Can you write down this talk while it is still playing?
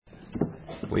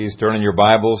Please turn in your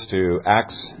Bibles to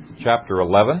Acts chapter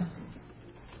 11.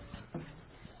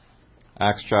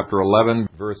 Acts chapter 11,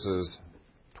 verses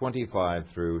 25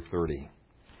 through 30.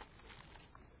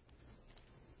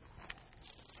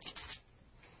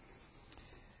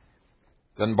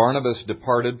 Then Barnabas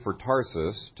departed for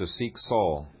Tarsus to seek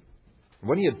Saul.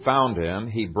 When he had found him,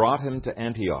 he brought him to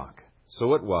Antioch.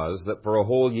 So it was that for a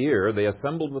whole year they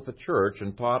assembled with the church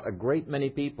and taught a great many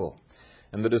people.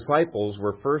 And the disciples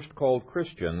were first called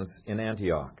Christians in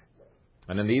Antioch.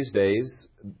 And in these days,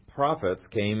 prophets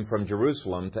came from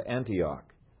Jerusalem to Antioch.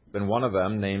 Then one of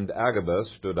them, named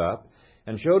Agabus, stood up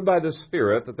and showed by the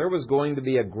Spirit that there was going to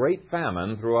be a great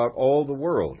famine throughout all the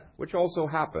world, which also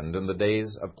happened in the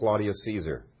days of Claudius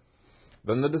Caesar.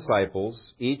 Then the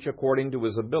disciples, each according to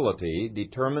his ability,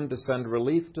 determined to send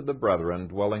relief to the brethren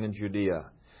dwelling in Judea.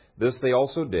 This they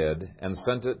also did, and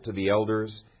sent it to the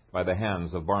elders by the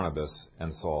hands of Barnabas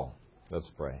and Saul. Let's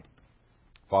pray.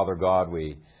 Father God,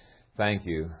 we thank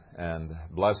you and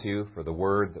bless you for the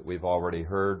word that we've already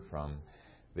heard from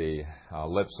the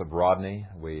lips of Rodney.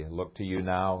 We look to you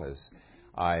now as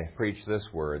I preach this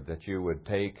word, that you would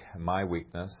take my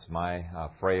weakness, my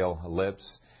frail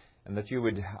lips, and that you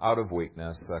would, out of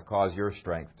weakness, cause your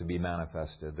strength to be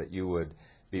manifested, that you would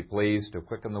be pleased to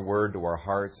quicken the word to our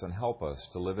hearts and help us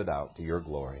to live it out to your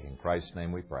glory. In Christ's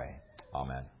name we pray.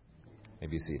 Amen. You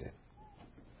may be seated.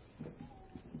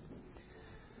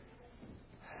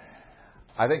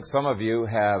 I think some of you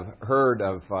have heard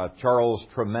of Charles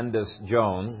Tremendous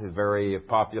Jones, a very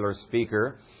popular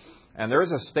speaker. And there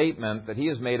is a statement that he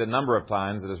has made a number of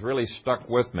times that has really stuck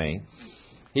with me.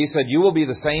 He said, "You will be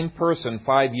the same person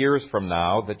 5 years from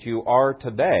now that you are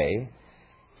today,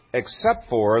 except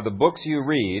for the books you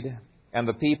read and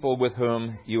the people with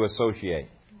whom you associate."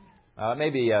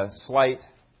 Maybe a slight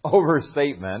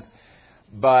overstatement,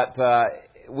 but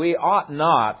we ought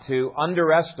not to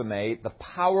underestimate the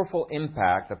powerful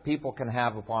impact that people can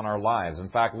have upon our lives. In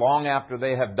fact, long after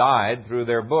they have died, through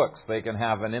their books, they can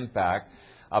have an impact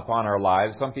upon our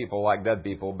lives. Some people like dead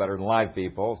people better than live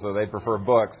people, so they prefer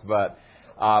books, but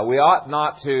we ought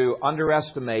not to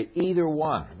underestimate either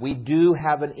one. We do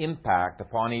have an impact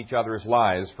upon each other's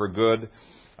lives for good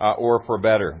or for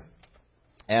better.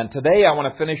 And today I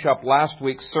want to finish up last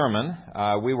week's sermon.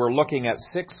 We were looking at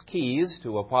 6 keys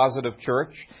to a positive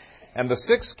church. And the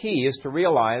 6th key is to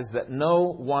realize that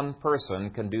no one person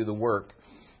can do the work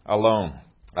alone.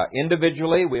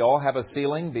 Individually, we all have a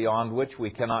ceiling beyond which we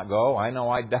cannot go. I know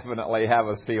I definitely have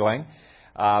a ceiling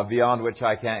beyond which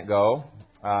I can't go.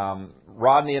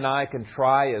 Rodney and I can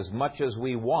try as much as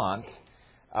we want.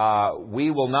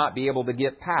 We will not be able to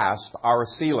get past our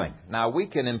ceiling. Now, we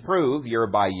can improve year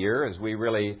by year as we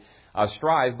really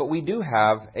strive, but we do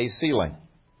have a ceiling.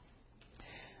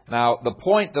 Now, the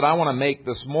point that I want to make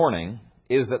this morning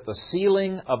is that the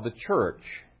ceiling of the church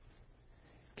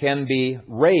can be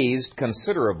raised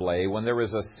considerably when there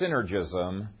is a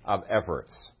synergism of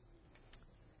efforts.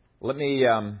 Let me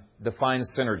define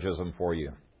synergism for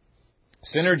you.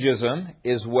 Synergism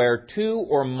is where 2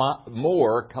 or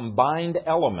more combined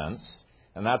elements,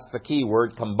 and that's the key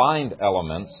word, combined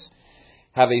elements,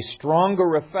 have a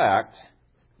stronger effect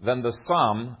than the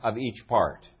sum of each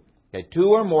part. Okay,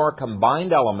 2 or more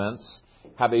combined elements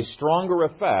have a stronger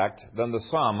effect than the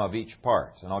sum of each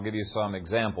part. And I'll give you some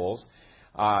examples.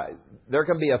 There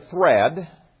can be a thread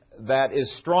that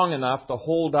is strong enough to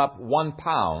hold up 1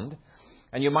 pound.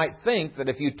 And you might think that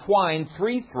if you twine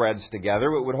 3 threads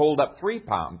together, it would hold up 3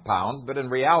 pounds, but in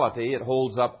reality, it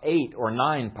holds up 8 or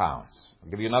 9 pounds. I'll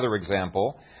give you another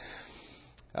example.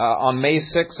 On May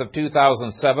 6th of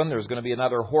 2007, there's going to be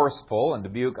another horse pull in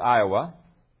Dubuque, Iowa.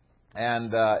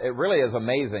 And it really is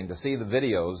amazing to see the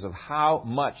videos of how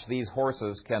much these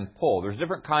horses can pull. There's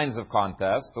different kinds of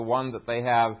contests. The one that they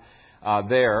have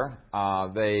there,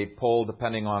 they pull,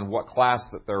 depending on what class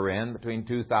that they're in, between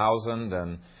 2,000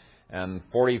 and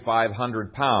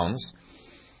 4,500 pounds.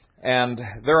 And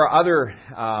there are other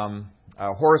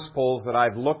horse pulls that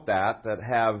I've looked at that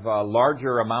have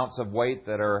larger amounts of weight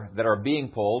that are being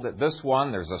pulled. At this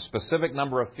one, there's a specific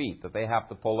number of feet that they have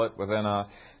to pull it within a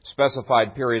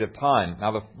specified period of time.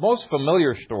 Now, the most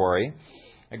familiar story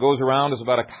that goes around is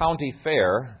about a county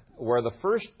fair where the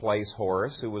first place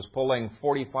horse, who was pulling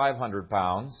 4,500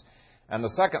 pounds, and the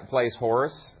second place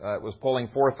horse was pulling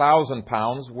 4,000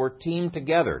 pounds, were teamed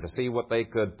together to see what they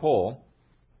could pull.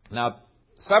 Now,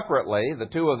 separately, the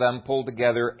 2 of them pulled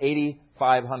together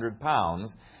 8,500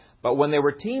 pounds. But when they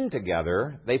were teamed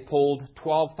together, they pulled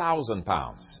 12,000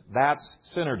 pounds. That's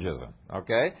synergism,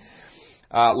 okay?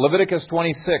 Leviticus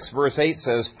 26, verse 8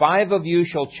 says, 5 of you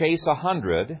shall chase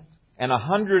 100, and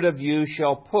 100 of you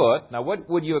shall put... Now, what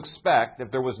would you expect if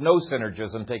there was no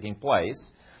synergism taking place?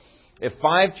 If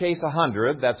 5 chase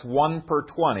 100, that's 1 per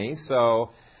 20. So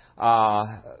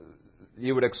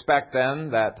you would expect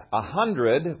then that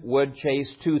 100 would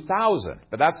chase 2,000.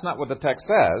 But that's not what the text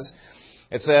says.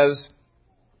 It says,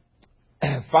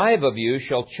 5 of you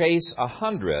shall chase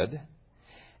 100,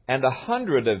 and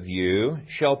 100 of you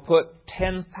shall put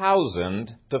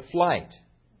 10,000 to flight.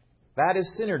 That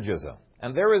is synergism.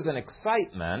 And there is an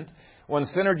excitement when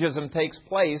synergism takes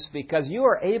place because you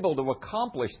are able to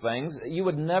accomplish things that you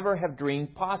would never have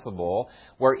dreamed possible,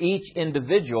 where each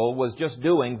individual was just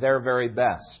doing their very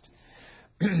best.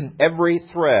 Every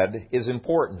thread is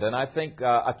important. And I think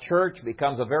a church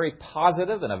becomes a very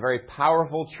positive and a very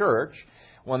powerful church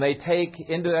when they take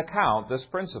into account this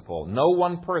principle. No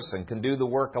one person can do the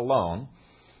work alone,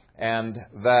 and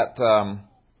that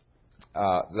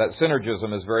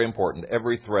synergism is very important.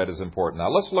 Every thread is important. Now,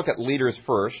 let's look at leaders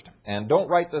first. And don't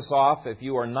write this off if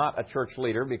you are not a church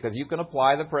leader, because you can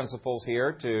apply the principles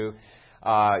here to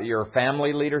your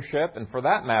family leadership. And for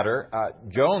that matter,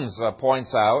 Jones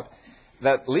points out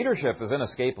that leadership is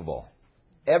inescapable.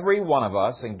 Every one of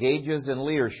us engages in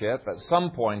leadership at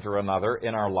some point or another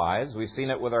in our lives. We've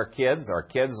seen it with our kids. Our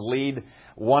kids lead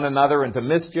one another into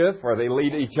mischief, or they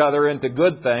lead each other into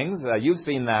good things. You've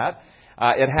seen that.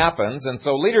 It happens. And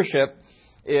so leadership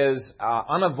is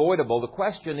unavoidable. The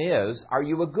question is, are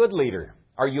you a good leader?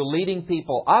 Are you leading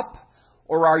people up,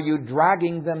 or are you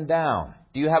dragging them down?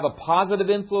 Do you have a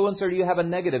positive influence, or do you have a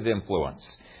negative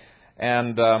influence?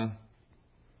 And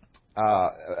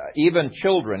even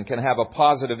children can have a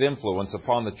positive influence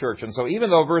upon the church. And so even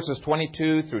though verses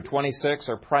 22 through 26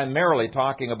 are primarily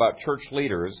talking about church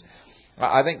leaders,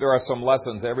 I think there are some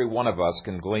lessons every one of us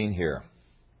can glean here.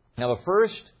 Now, the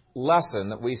first lesson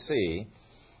that we see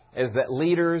is that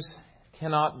leaders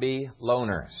cannot be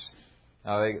loners.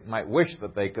 Now, they might wish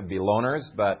that they could be loners,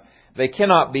 but they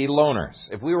cannot be loners.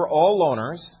 If we were all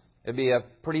loners, it'd be a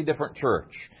pretty different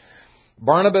church.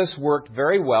 Barnabas worked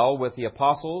very well with the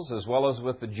apostles as well as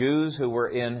with the Jews who were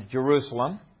in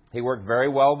Jerusalem. He worked very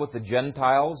well with the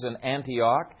Gentiles in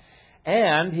Antioch,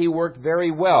 and he worked very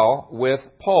well with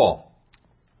Paul.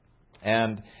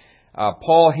 And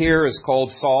Paul here is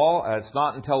called Saul. It's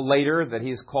not until later that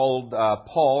he's called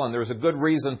Paul, and there's a good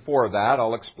reason for that.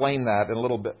 I'll explain that in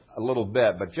a little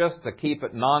bit. But just to keep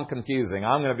it non-confusing,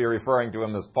 I'm going to be referring to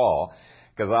him as Paul,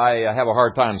 because I have a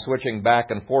hard time switching back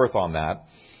and forth on that.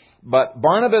 But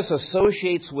Barnabas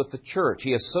associates with the church.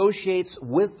 He associates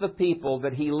with the people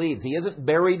that he leads. He isn't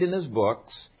buried in his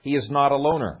books. He is not a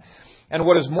loner. And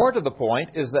what is more to the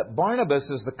point is that Barnabas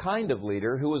is the kind of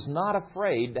leader who is not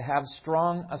afraid to have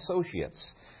strong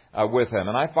associates with him.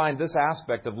 And I find this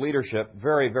aspect of leadership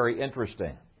very, very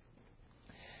interesting.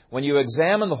 When you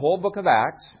examine the whole book of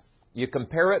Acts, you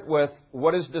compare it with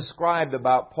what is described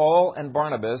about Paul and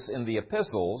Barnabas in the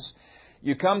epistles,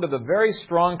 you come to the very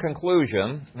strong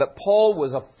conclusion that Paul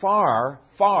was a far,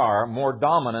 far more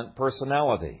dominant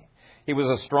personality. He was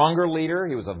a stronger leader.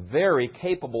 He was a very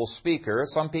capable speaker.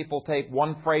 Some people take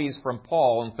one phrase from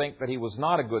Paul and think that he was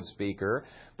not a good speaker,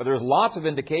 but there's lots of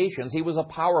indications he was a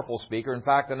powerful speaker. In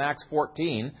fact, in Acts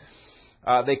 14,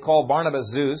 they call Barnabas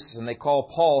Zeus and they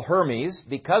call Paul Hermes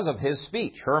because of his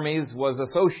speech. Hermes was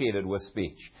associated with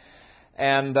speech.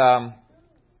 And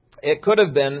it could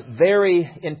have been very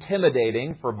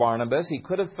intimidating for Barnabas. He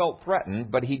could have felt threatened,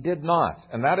 but he did not.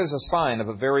 And that is a sign of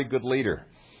a very good leader.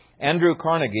 Andrew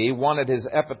Carnegie wanted his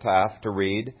epitaph to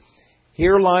read,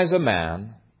 "Here lies a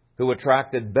man who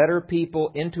attracted better people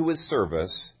into his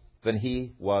service than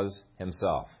he was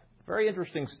himself." Very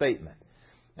interesting statement.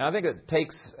 Now, I think it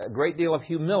takes a great deal of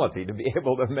humility to be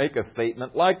able to make a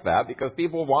statement like that, because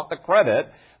people want the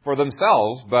credit for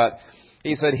themselves. But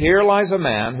he said, "Here lies a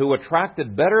man who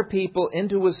attracted better people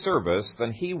into his service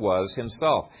than he was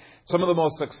himself." Some of the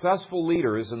most successful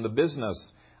leaders in the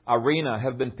business arena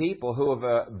have been people who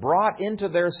have brought into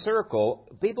their circle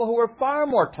people who were far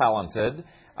more talented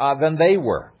than they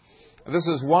were. This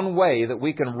is one way that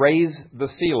we can raise the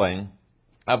ceiling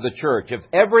of the church. If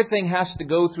everything has to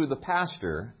go through the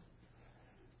pastor,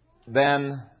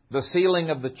 then the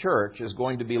ceiling of the church is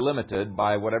going to be limited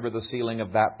by whatever the ceiling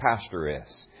of that pastor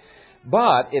is.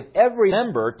 But if every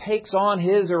member takes on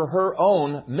his or her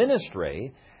own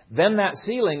ministry, then that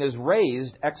ceiling is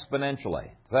raised exponentially.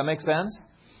 Does that make sense?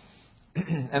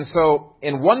 And so,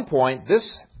 in one point,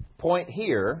 this point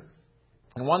here,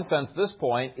 in one sense, this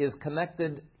point is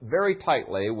connected very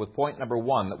tightly with point number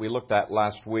 1 that we looked at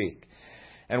last week.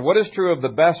 And what is true of the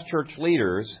best church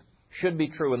leaders should be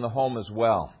true in the home as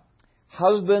well.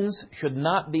 Husbands should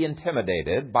not be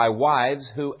intimidated by wives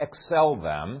who excel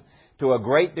them to a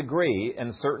great degree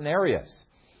in certain areas.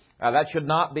 That should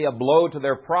not be a blow to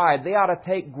their pride. They ought to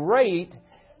take great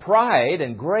pride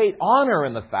and great honor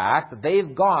in the fact that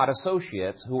they've got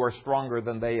associates who are stronger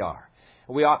than they are.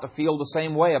 We ought to feel the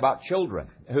same way about children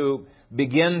who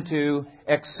begin to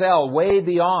excel way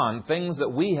beyond things that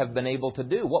we have been able to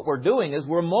do. What we're doing is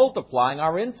we're multiplying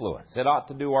our influence. It ought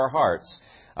to do our hearts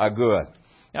good.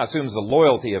 Now, it assumes the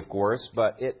loyalty, of course,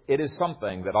 but it is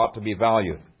something that ought to be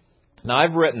valued. Now,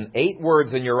 I've written 8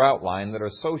 words in your outline that are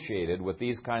associated with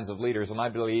these kinds of leaders, and I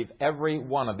believe every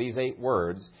one of these 8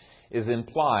 words is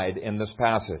implied in this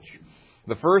passage.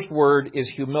 The first word is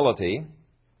humility.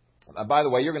 By the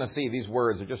way, you're going to see these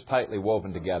words are just tightly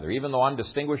woven together. Even though I'm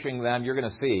distinguishing them, you're going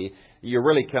to see you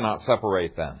really cannot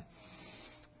separate them.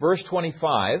 Verse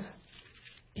 25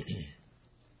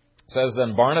 says,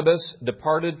 Then Barnabas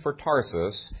departed for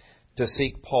Tarsus to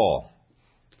seek Saul.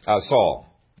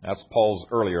 That's Paul's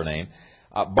earlier name.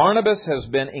 Barnabas has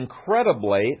been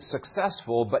incredibly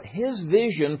successful, but his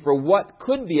vision for what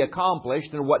could be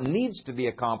accomplished and what needs to be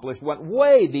accomplished went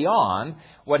way beyond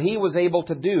what he was able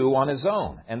to do on his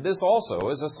own. And this also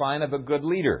is a sign of a good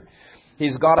leader.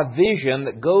 He's got a vision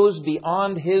that goes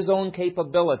beyond his own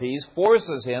capabilities,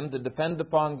 forces him to depend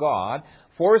upon God,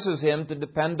 forces him to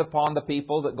depend upon the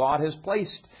people that God has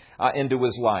placed into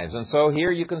his lives. And so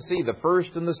here you can see the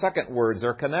first and the second words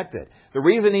are connected. The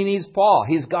reason he needs Paul,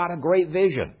 he's got a great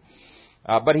vision,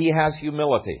 but he has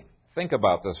humility. Think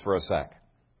about this for a sec.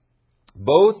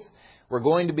 Both were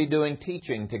going to be doing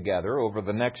teaching together over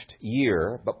the next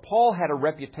year, but Paul had a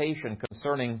reputation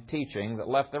concerning teaching that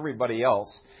left everybody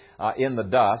else in the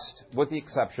dust, with the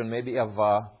exception maybe of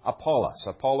Apollos.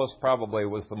 Apollos probably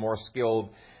was the more skilled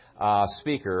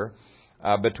speaker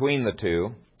between the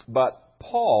two, but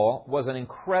Paul was an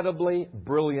incredibly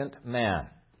brilliant man.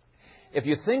 If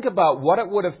you think about what it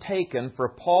would have taken for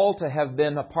Paul to have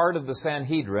been a part of the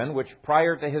Sanhedrin, which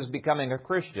prior to his becoming a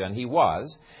Christian he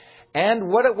was, and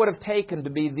what it would have taken to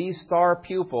be the star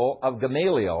pupil of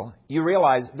Gamaliel, you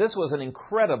realize this was an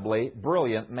incredibly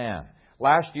brilliant man.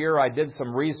 Last year I did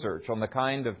some research on the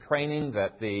kind of training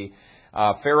that the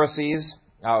Pharisees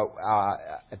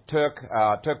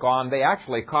took on. They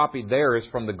actually copied theirs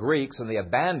from the Greeks, and they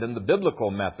abandoned the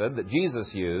biblical method that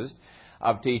Jesus used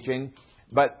of teaching.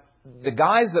 But the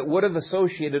guys that would have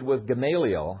associated with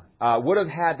Gamaliel would have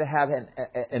had to have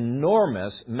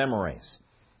enormous memories.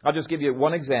 I'll just give you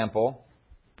one example.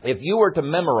 If you were to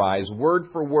memorize word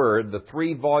for word the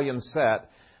 3-volume set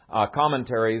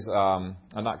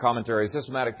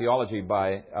Systematic Theology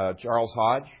by Charles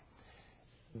Hodge,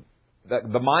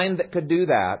 the mind that could do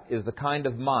that is the kind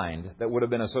of mind that would have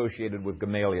been associated with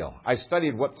Gamaliel. I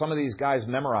studied what some of these guys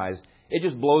memorized. It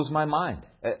just blows my mind.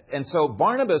 And so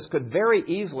Barnabas could very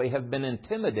easily have been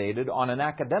intimidated on an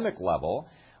academic level.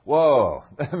 Whoa,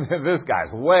 this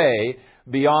guy's way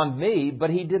beyond me, but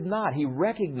he did not. He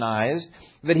recognized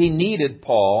that he needed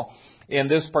Paul in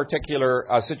this particular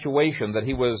situation that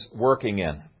he was working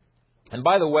in. And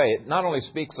by the way, it not only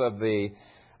speaks of the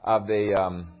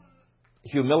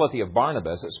humility of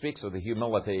Barnabas, it speaks of the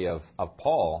humility of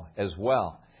Paul as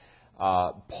well.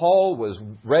 Paul was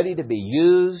ready to be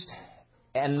used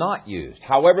and not used,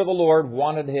 however the Lord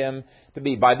wanted him to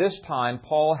be. By this time,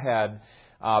 Paul had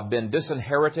been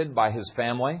disinherited by his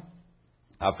family.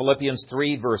 Philippians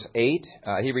 3, verse 8,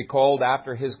 he recalled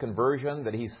after his conversion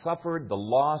that he suffered the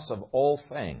loss of all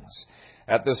things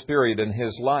at this period in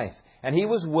his life. And he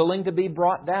was willing to be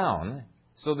brought down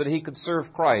so that he could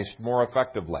serve Christ more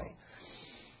effectively.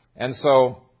 And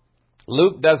so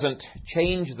Luke doesn't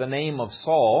change the name of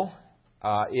Saul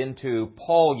into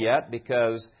Paul yet,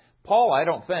 because Paul, I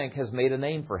don't think, has made a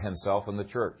name for himself in the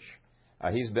church.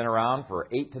 He's been around for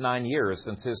 8 to 9 years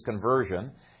since his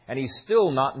conversion, and he's still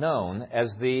not known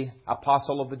as the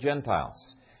Apostle of the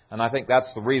Gentiles. And I think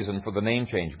that's the reason for the name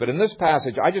change. But in this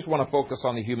passage, I just want to focus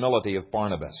on the humility of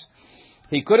Barnabas.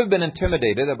 He could have been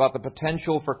intimidated about the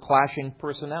potential for clashing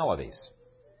personalities.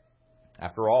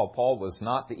 After all, Paul was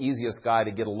not the easiest guy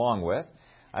to get along with.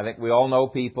 I think we all know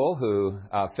people who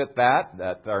fit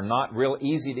that are not real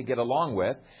easy to get along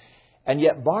with. And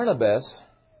yet Barnabas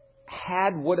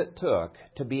had what it took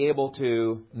to be able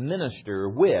to minister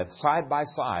with, side by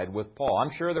side with Paul.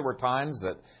 I'm sure there were times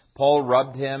that Paul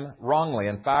rubbed him wrongly.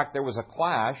 In fact, there was a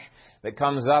clash that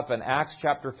comes up in Acts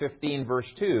chapter 15,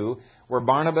 verse 2, where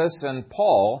Barnabas and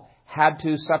Paul had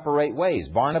to separate ways.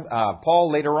 Paul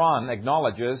later on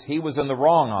acknowledges he was in the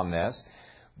wrong on this.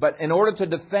 But in order to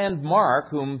defend Mark,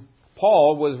 whom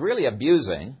Paul was really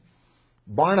abusing,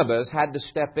 Barnabas had to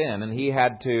step in and he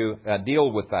had to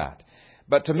deal with that.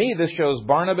 But to me, this shows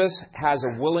Barnabas has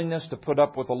a willingness to put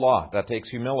up with a lot. That takes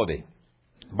humility.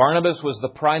 Barnabas was the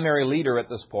primary leader at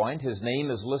this point. His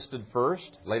name is listed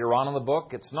first. Later on in the book,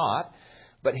 it's not.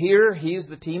 But here, he's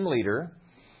the team leader.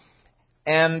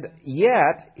 And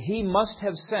yet, he must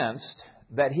have sensed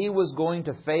that he was going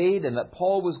to fade and that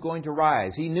Paul was going to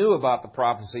rise. He knew about the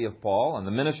prophecy of Paul and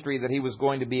the ministry that he was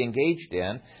going to be engaged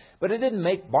in, but it didn't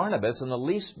make Barnabas in the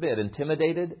least bit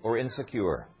intimidated or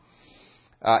insecure.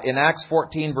 In Acts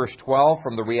 14, verse 12,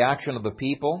 from the reaction of the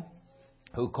people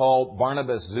who called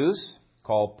Barnabas Zeus,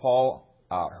 called Paul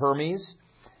Hermes,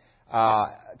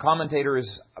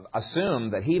 commentators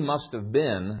assume that he must have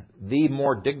been the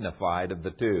more dignified of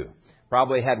the two.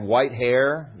 Probably had white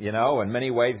hair, in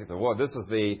many ways. Well, this is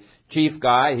the chief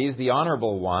guy. He's the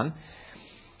honorable one.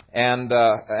 And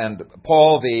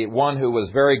Paul, the one who was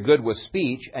very good with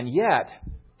speech. And yet,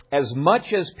 as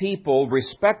much as people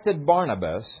respected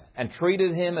Barnabas and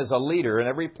treated him as a leader in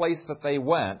every place that they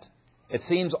went, it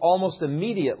seems almost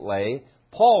immediately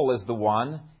Paul is the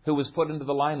one who was put into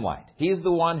the limelight. He's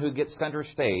the one who gets center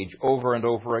stage over and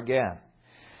over again.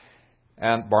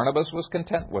 And Barnabas was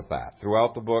content with that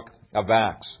throughout the book of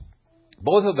Acts.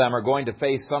 Both of them are going to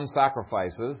face some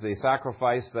sacrifices. The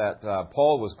sacrifice that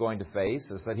Paul was going to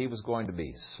face is that he was going to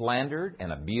be slandered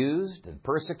and abused and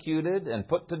persecuted and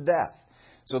put to death.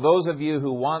 So those of you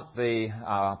who want the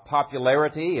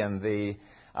popularity and the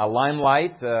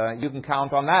limelight, you can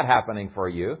count on that happening for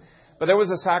you. But there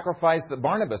was a sacrifice that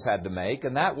Barnabas had to make,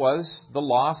 and that was the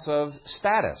loss of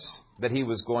status that he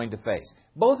was going to face.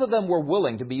 Both of them were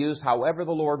willing to be used however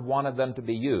the Lord wanted them to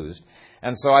be used.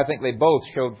 And so I think they both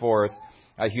showed forth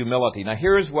humility. Now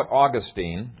here's what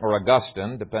Augustine,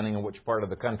 depending on which part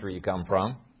of the country you come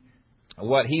from,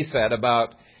 what he said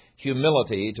about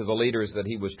humility to the leaders that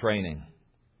he was training.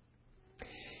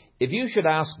 If you should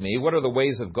ask me, what are the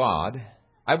ways of God,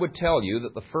 I would tell you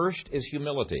that the first is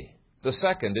humility, the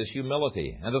second is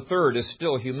humility, and the third is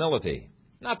still humility.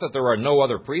 Not that there are no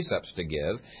other precepts to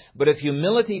give, but if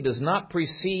humility does not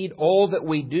precede all that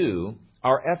we do,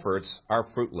 our efforts are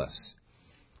fruitless.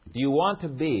 Do you want to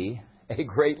be a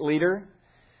great leader?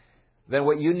 Then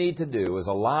what you need to do is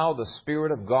allow the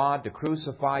Spirit of God to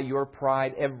crucify your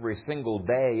pride every single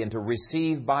day and to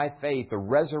receive by faith the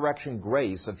resurrection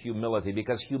grace of humility,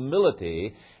 because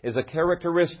humility is a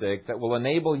characteristic that will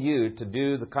enable you to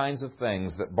do the kinds of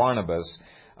things that Barnabas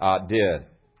did.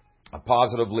 A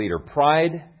positive leader.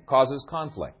 Pride causes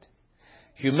conflict.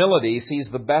 Humility sees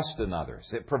the best in others.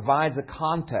 It provides a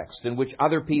context in which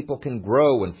other people can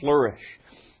grow and flourish.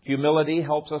 Humility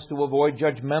helps us to avoid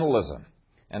judgmentalism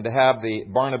and to have the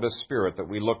Barnabas spirit that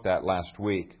we looked at last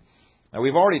week. Now,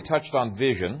 we've already touched on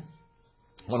vision.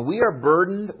 When we are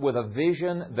burdened with a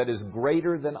vision that is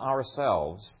greater than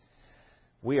ourselves,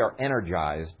 we are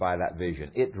energized by that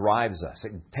vision. It drives us.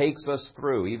 It takes us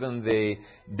through even the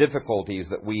difficulties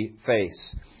that we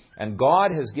face. And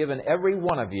God has given every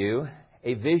one of you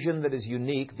a vision that is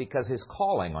unique because His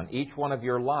calling on each one of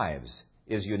your lives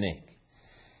is unique.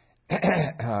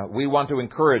 We want to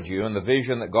encourage you in the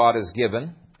vision that God has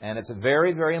given. And it's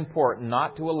very, very important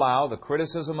not to allow the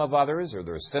criticism of others or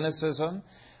their cynicism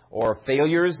or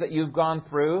failures that you've gone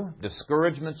through,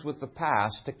 discouragements with the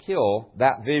past, to kill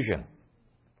that vision.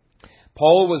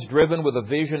 Paul was driven with a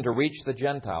vision to reach the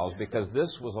Gentiles because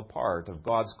this was a part of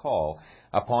God's call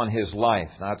upon his life.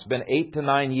 Now, it's been 8 to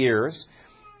 9 years.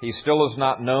 He still is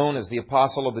not known as the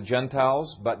apostle of the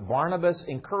Gentiles, but Barnabas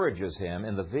encourages him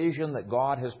in the vision that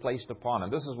God has placed upon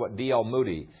him. This is what D.L.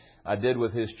 Moody did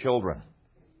with his children.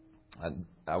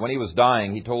 When he was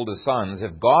dying, he told his sons,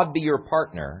 if God be your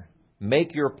partner,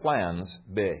 make your plans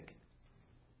big.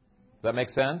 Does that make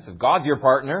sense? If God's your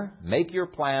partner, make your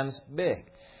plans big.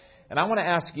 And I want to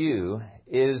ask you,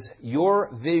 is your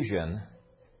vision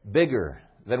bigger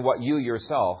than what you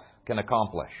yourself can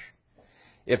accomplish?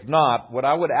 If not, what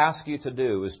I would ask you to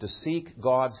do is to seek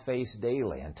God's face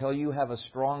daily until you have a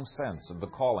strong sense of the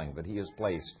calling that He has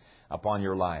placed upon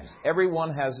your lives.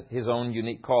 Everyone has his own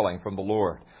unique calling from the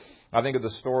Lord. I think of the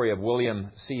story of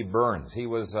William C. Burns. He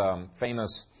was a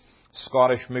famous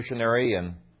Scottish missionary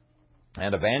and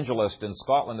evangelist in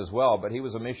Scotland as well, but he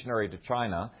was a missionary to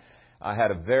China.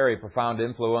 Had a very profound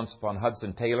influence upon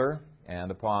Hudson Taylor and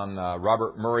upon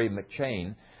Robert Murray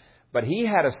McCheyne. But he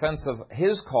had a sense of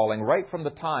his calling right from the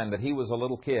time that he was a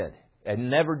little kid and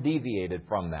never deviated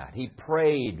from that. He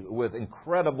prayed with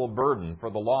incredible burden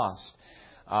for the lost.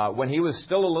 When he was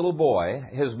still a little boy,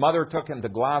 his mother took him to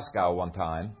Glasgow one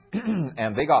time,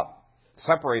 and they got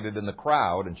separated in the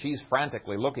crowd, and she's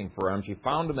frantically looking for him. She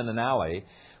found him in an alley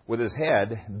with his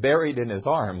head buried in his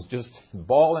arms, just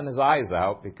bawling his eyes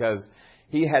out because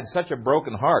he had such a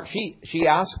broken heart. She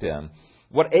asked him,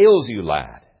 what ails you,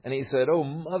 lad? And he said, oh,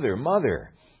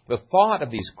 mother, The thought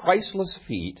of these Christless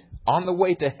feet on the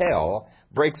way to hell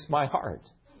breaks my heart.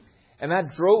 And that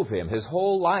drove him his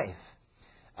whole life.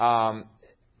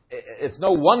 It's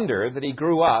no wonder that he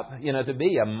grew up, to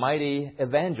be a mighty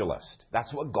evangelist.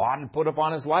 That's what God had put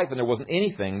upon his life, and there wasn't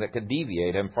anything that could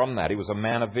deviate him from that. He was a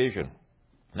man of vision.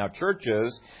 Now,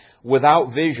 churches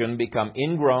without vision become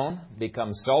ingrown,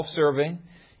 become self-serving,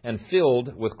 and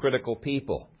filled with critical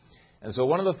people. And so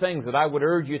one of the things that I would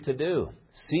urge you to do,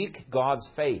 seek God's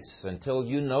face until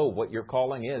you know what your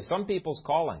calling is. Some people's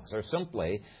callings are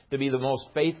simply to be the most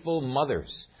faithful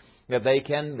mothers that they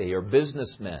can be, or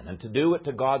businessmen, and to do it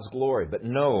to God's glory, but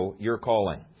know your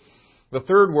calling. The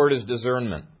third word is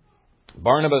discernment.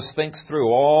 Barnabas thinks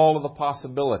through all of the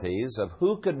possibilities of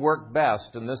who could work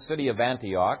best in this city of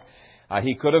Antioch.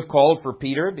 He could have called for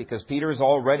Peter, because Peter's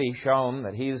already shown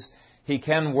that he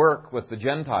can work with the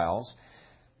Gentiles.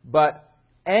 But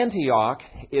Antioch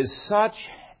is such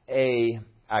a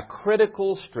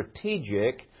critical,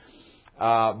 strategic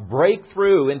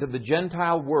breakthrough into the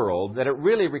Gentile world that it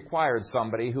really required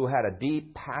somebody who had a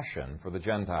deep passion for the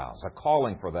Gentiles, a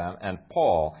calling for them, and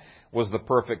Paul was the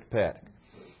perfect pick.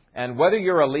 And whether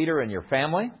you're a leader in your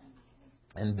family,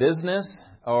 in business,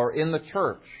 or in the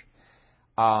church,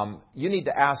 you need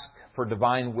to ask for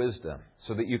divine wisdom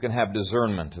so that you can have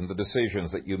discernment in the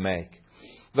decisions that you make.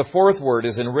 The fourth word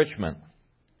is enrichment.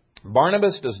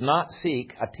 Barnabas does not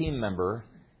seek a team member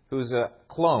who's a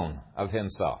clone of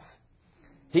himself.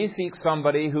 He seeks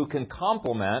somebody who can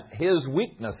complement his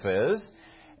weaknesses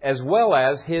as well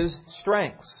as his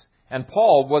strengths. And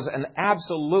Paul was an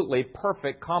absolutely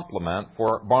perfect complement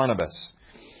for Barnabas.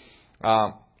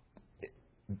 Paul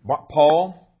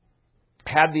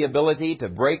had the ability to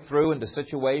break through into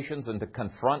situations and to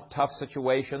confront tough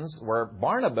situations, where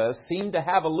Barnabas seemed to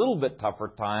have a little bit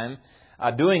tougher time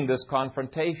doing this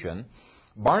confrontation.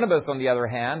 Barnabas, on the other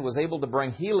hand, was able to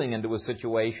bring healing into a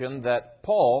situation that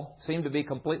Paul seemed to be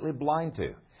completely blind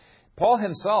to. Paul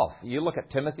himself, you look at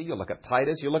Timothy, you look at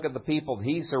Titus, you look at the people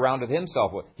he surrounded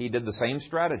himself with, he did the same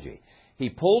strategy. He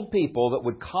pulled people that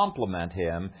would complement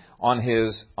him on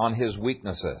his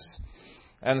weaknesses.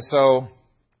 And so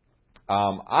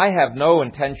I have no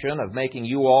intention of making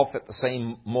you all fit the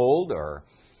same mold, or,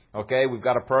 okay, we've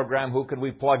got a program, who can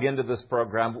we plug into this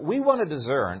program? We want to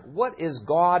discern, what is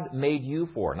God made you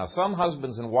for? Now, some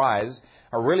husbands and wives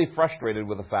are really frustrated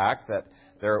with the fact that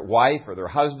their wife or their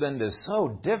husband is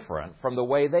so different from the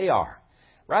way they are.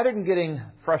 Rather than getting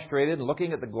frustrated and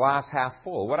looking at the glass half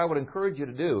full, what I would encourage you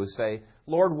to do is say,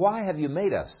 Lord, why have you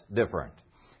made us different?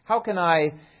 How can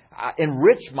I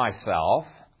enrich myself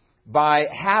by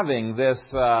having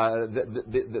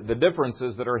the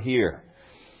differences that are here?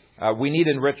 We need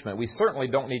enrichment. We certainly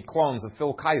don't need clones of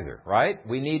Phil Kaiser, right?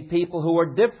 We need people who are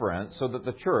different so that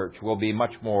the church will be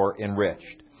much more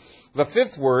enriched. The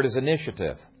fifth word is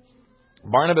initiative.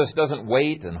 Barnabas doesn't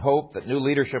wait and hope that new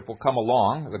leadership will come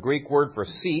along. The Greek word for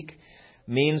seek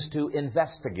means to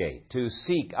investigate, to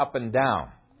seek up and down.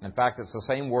 In fact, it's the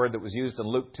same word that was used in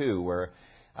Luke 2, where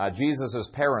Jesus'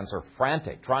 parents are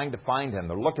frantic, trying to find him.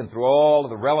 They're looking through all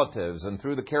of the relatives and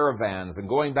through the caravans and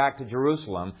going back to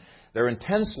Jerusalem. They're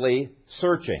intensely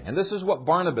searching. And this is what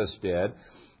Barnabas did.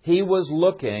 He was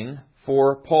looking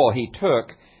for Paul. He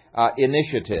took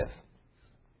initiative.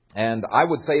 And I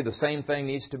would say the same thing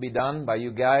needs to be done by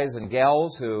you guys and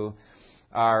gals who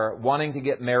are wanting to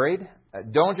get married.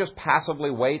 Don't just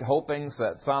passively wait, hoping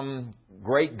that some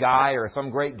great guy or some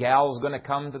great gal is going to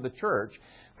come to the church.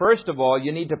 First of all,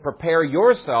 you need to prepare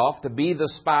yourself to be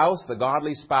the spouse, the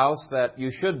godly spouse that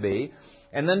you should be,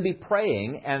 and then be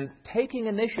praying and taking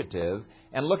initiative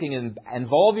and looking and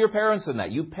involve your parents in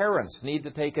that. You parents need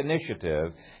to take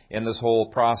initiative in this whole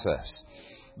process.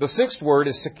 The sixth word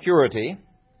is security.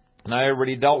 And I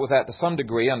already dealt with that to some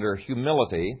degree under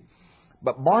humility.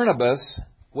 But Barnabas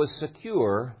was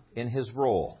secure in his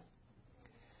role.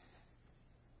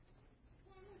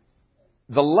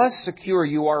 The less secure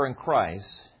you are in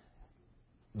Christ,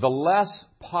 the less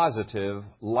positive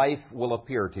life will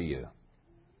appear to you.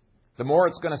 The more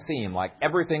it's going to seem like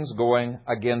everything's going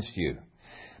against you.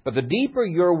 But the deeper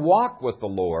your walk with the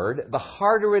Lord, the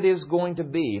harder it is going to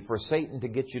be for Satan to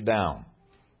get you down.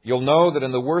 You'll know that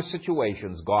in the worst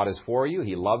situations, God is for you.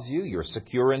 He loves you. You're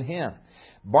secure in Him.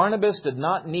 Barnabas did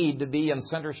not need to be in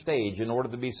center stage in order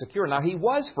to be secure. Now, he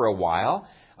was for a while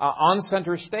on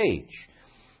center stage.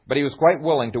 But he was quite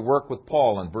willing to work with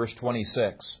Paul in verse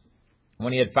 26.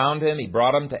 When he had found him, he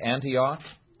brought him to Antioch.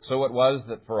 So it was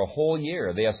that for a whole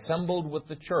year they assembled with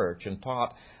the church and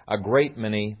taught a great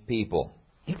many people.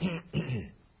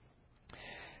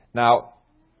 Now,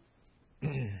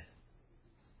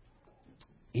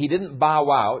 he didn't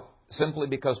bow out simply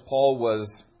because Paul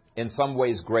was in some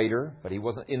ways greater, but he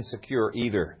wasn't insecure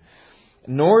either.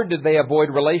 Nor did they avoid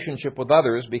relationship with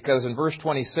others, because in verse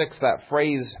 26, that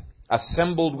phrase,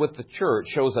 assembled with the church,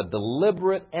 shows a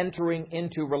deliberate entering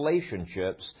into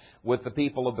relationships with the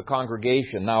people of the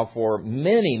congregation. Now, for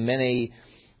many, many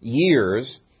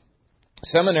years,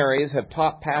 seminaries have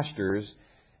taught pastors,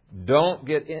 don't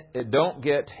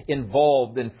get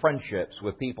involved in friendships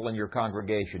with people in your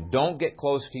congregation. Don't get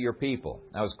close to your people.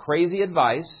 That was crazy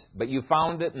advice, but you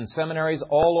found it in seminaries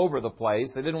all over the place.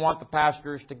 They didn't want the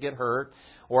pastors to get hurt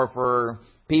or for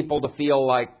people to feel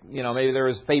like, maybe there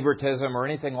was favoritism or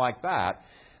anything like that.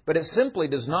 But it simply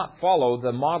does not follow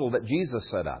the model that Jesus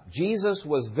set up. Jesus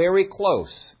was very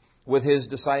close with His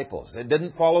disciples. It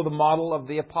didn't follow the model of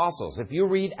the apostles. If you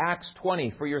read Acts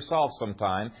 20 for yourself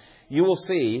sometime, you will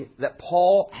see that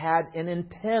Paul had an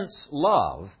intense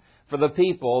love for the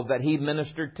people that he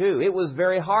ministered to. It was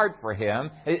very hard for him.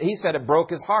 He said it broke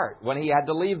his heart when he had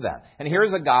to leave them. And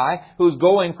here's a guy who's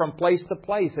going from place to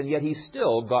place, and yet he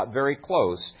still got very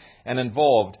close and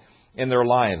involved in their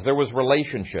lives. There was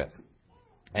relationship.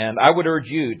 And I would urge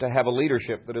you to have a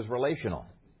leadership that is relational.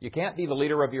 You can't be the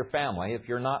leader of your family if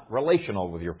you're not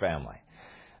relational with your family.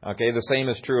 Okay, the same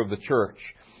is true of the church.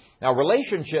 Now,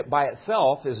 relationship by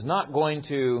itself is not going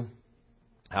to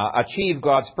achieve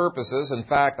God's purposes. In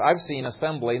fact, I've seen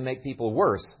assembly make people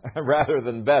worse rather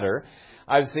than better.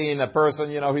 I've seen a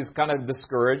person, who's kind of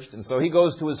discouraged, and so he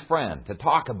goes to his friend to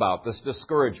talk about this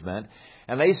discouragement,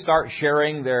 and they start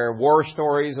sharing their war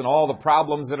stories and all the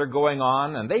problems that are going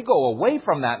on, and they go away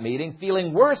from that meeting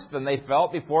feeling worse than they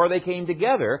felt before they came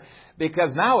together,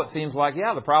 because now it seems like,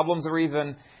 the problems are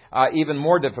even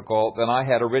more difficult than I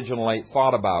had originally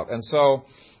thought about. And so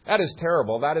that is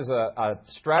terrible. That is a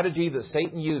strategy that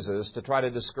Satan uses to try to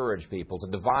discourage people, to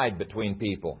divide between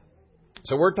people.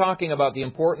 So we're talking about the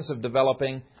importance of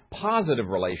developing positive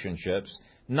relationships,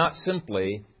 not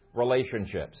simply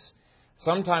relationships.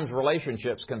 Sometimes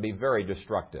relationships can be very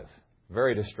destructive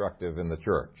in the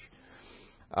church.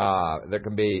 There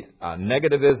can be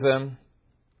negativism,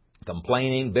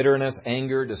 complaining, bitterness,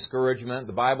 anger, discouragement.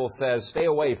 The Bible says, stay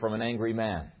away from an angry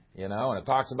man. And it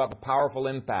talks about the powerful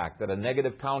impact that a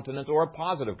negative countenance or a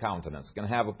positive countenance can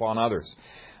have upon others.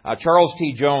 Charles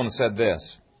T. Jones said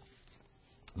this: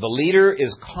 the leader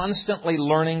is constantly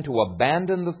learning to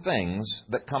abandon the things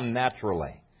that come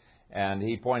naturally. And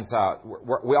he points out,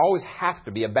 we always have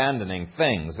to be abandoning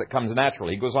things that come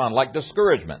naturally. He goes on, like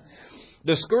discouragement.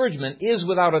 Discouragement is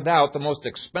without a doubt the most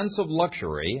expensive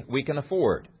luxury we can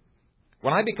afford.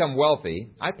 When I become wealthy,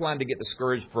 I plan to get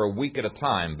discouraged for a week at a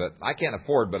time, but I can't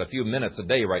afford but a few minutes a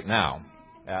day right now.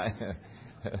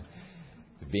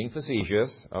 Being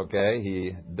facetious, okay,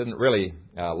 he didn't really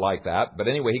like that. But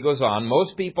anyway, he goes on,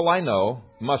 most people I know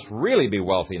must really be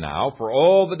wealthy now for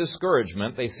all the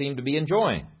discouragement they seem to be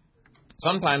enjoying.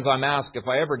 Sometimes I'm asked if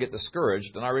I ever get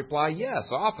discouraged, and I reply,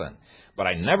 yes, often. But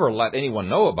I never let anyone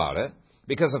know about it.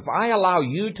 Because if I allow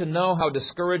you to know how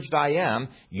discouraged I am,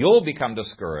 you'll become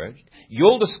discouraged.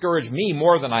 You'll discourage me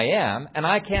more than I am, and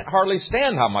I can't hardly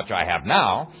stand how much I have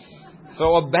now.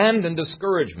 So abandon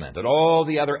discouragement and all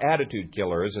the other attitude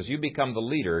killers as you become the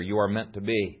leader you are meant to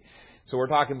be. So we're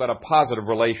talking about a positive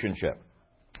relationship.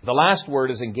 The last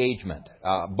word is engagement.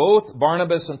 Both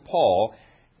Barnabas and Paul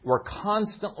were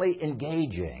constantly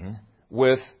engaging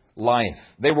with life.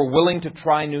 They were willing to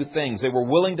try new things. They were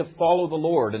willing to follow the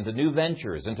Lord into new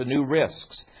ventures, into new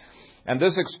risks. And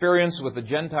this experience with the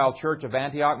Gentile church of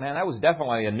Antioch, man, that was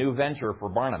definitely a new venture for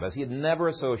Barnabas. He had never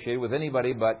associated with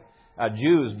anybody but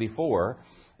Jews before.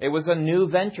 It was a new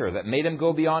venture that made him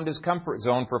go beyond his comfort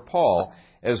zone for Paul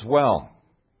as well.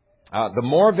 The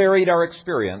more varied our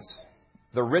experience,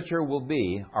 the richer will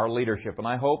be our leadership. And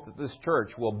I hope that this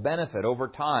church will benefit over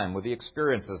time with the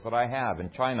experiences that I have in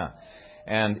China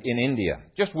and in India.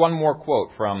 Just one more quote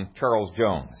from Charles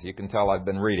Jones. You can tell I've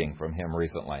been reading from him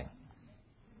recently.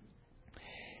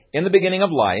 In the beginning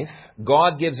of life,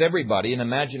 God gives everybody an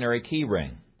imaginary key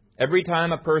ring. Every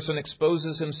time a person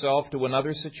exposes himself to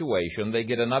another situation, they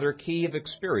get another key of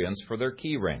experience for their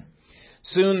key ring.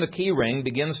 Soon the key ring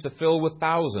begins to fill with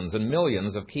thousands and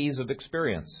millions of keys of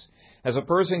experience. As a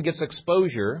person gets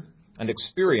exposure and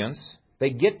experience, they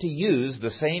get to use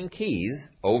the same keys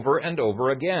over and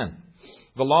over again.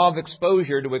 The law of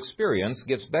exposure to experience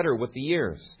gets better with the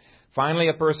years. Finally,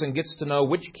 a person gets to know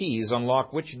which keys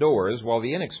unlock which doors, while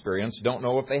the inexperienced don't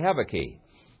know if they have a key.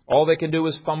 All they can do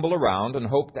is fumble around and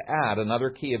hope to add another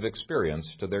key of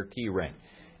experience to their key ring.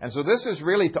 And so this is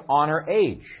really to honor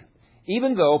age.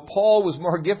 Even though Paul was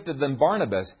more gifted than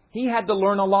Barnabas, he had to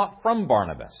learn a lot from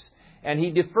Barnabas. And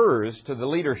he defers to the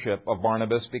leadership of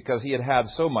Barnabas because he had had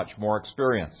so much more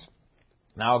experience.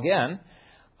 Now again,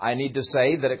 I need to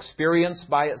say that experience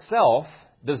by itself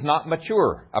does not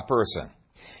mature a person.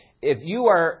 If you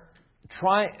are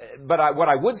what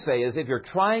I would say is if you're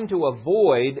trying to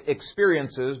avoid new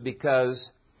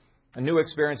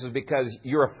experiences because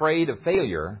you're afraid of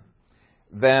failure,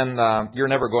 then you're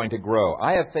never going to grow.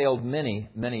 I have failed many,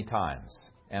 many times,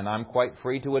 and I'm quite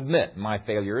free to admit my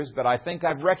failures, but I think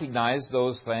I've recognized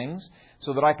those things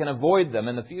so that I can avoid them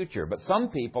in the future. But some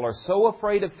people are so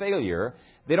afraid of failure,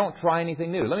 they don't try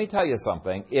anything new. Let me tell you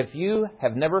something. If you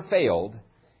have never failed,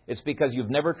 it's because you've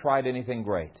never tried anything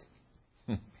great.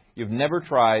 You've never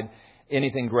tried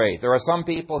anything great. There are some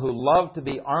people who love to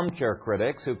be armchair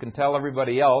critics who can tell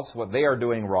everybody else what they are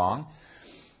doing wrong,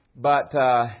 but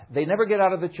they never get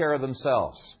out of the chair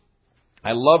themselves.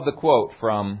 I love the quote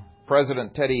from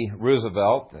President Teddy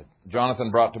Roosevelt that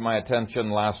Jonathan brought to my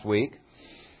attention last week.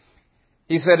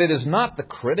 He said, "It is not the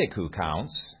critic who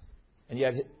counts," and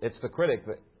yet it's the critic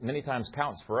that many times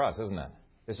counts for us, isn't it?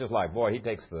 It's just like, boy, he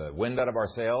takes the wind out of our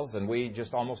sails, and we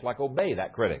just almost like obey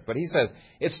that critic. But he says,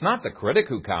 it's not the critic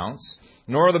who counts,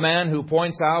 nor the man who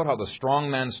points out how the strong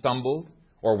man stumbled,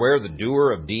 or where the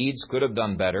doer of deeds could have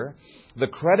done better. The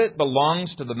credit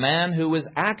belongs to the man who is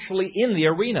actually in the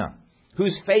arena,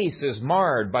 whose face is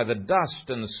marred by the dust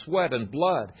and sweat and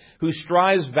blood, who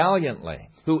strives valiantly,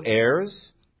 who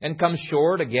errs and comes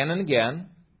short again and again,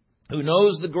 who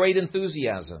knows the great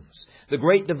enthusiasms, the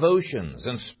great devotions,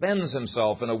 and spends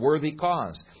himself in a worthy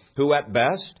cause, who at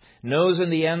best knows in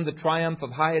the end the triumph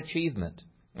of high achievement,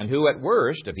 and who at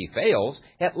worst, if he fails,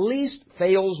 at least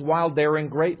fails while daring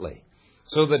greatly,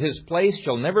 so that his place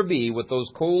shall never be with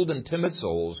those cold and timid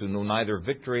souls who know neither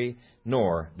victory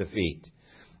nor defeat.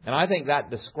 And I think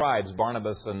that describes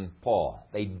Barnabas and Paul.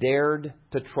 They dared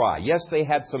to try. Yes, they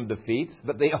had some defeats,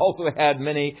 but they also had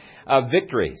many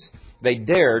victories. They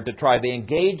dared to try. They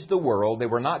engaged the world. They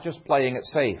were not just playing it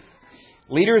safe.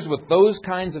 Leaders with those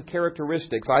kinds of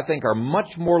characteristics, I think, are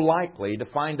much more likely to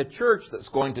find a church that's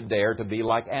going to dare to be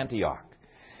like Antioch.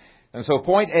 And so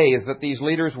point A is that these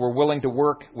leaders were willing to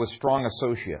work with strong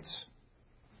associates.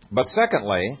 But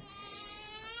secondly,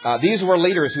 these were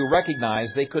leaders who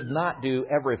recognized they could not do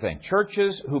everything.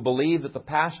 Churches who believe that the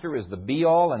pastor is the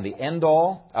be-all and the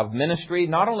end-all of ministry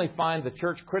not only find the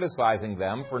church criticizing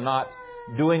them for not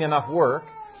doing enough work,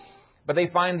 but they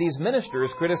find these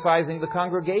ministers criticizing the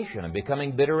congregation and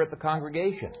becoming bitter at the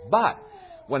congregation. But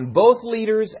when both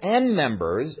leaders and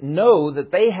members know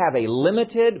that they have a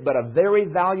limited but a very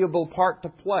valuable part to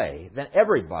play, then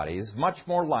everybody is much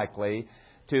more likely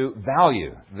to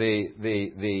value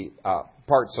the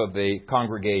parts of the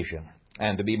congregation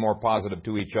and to be more positive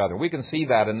to each other. We can see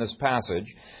that in this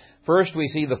passage. First, we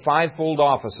see the fivefold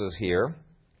offices here.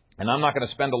 And I'm not going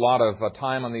to spend a lot of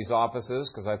time on these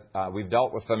offices because we've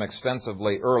dealt with them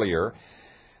extensively earlier.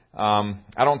 I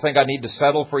don't think I need to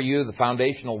settle for you the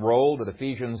foundational role that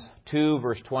Ephesians 2,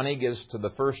 verse 20 gives to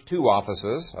the first two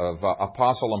offices of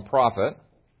apostle and prophet.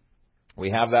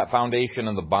 We have that foundation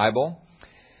in the Bible.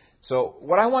 So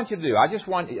what I want you to do,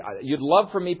 you'd love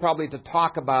for me probably to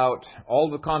talk about all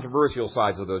the controversial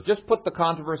sides of those. Just put the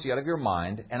controversy out of your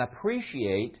mind and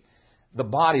appreciate the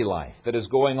body life that is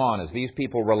going on as these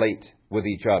people relate with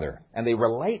each other. And they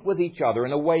relate with each other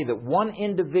in a way that one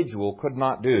individual could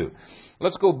not do.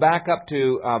 Let's go back up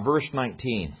to verse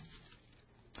 19.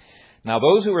 Now,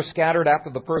 those who were scattered after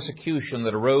the persecution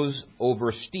that arose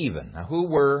over Stephen. Now, who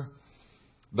were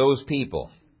those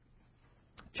people?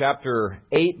 Chapter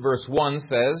 8, verse 1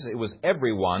 says it was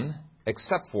everyone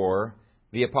except for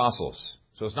the apostles.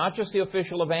 So it's not just the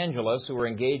official evangelists who were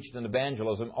engaged in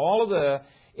evangelism. All of the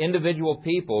individual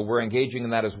people were engaging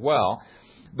in that as well.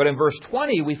 But in verse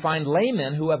 20, we find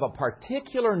laymen who have a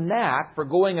particular knack for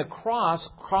going across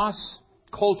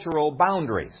cross-cultural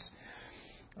boundaries.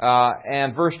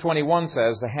 And verse 21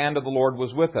 says, the hand of the Lord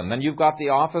was with them. Then you've got the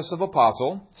office of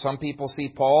apostle. Some people see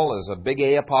Paul as a big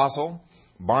A apostle,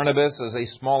 Barnabas as a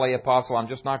small A apostle. I'm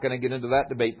just not going to get into that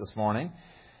debate this morning.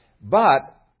 But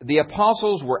the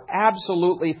apostles were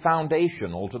absolutely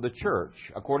foundational to the church,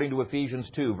 according to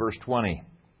Ephesians 2, verse 20.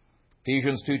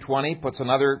 Ephesians 2:20 puts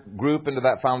another group into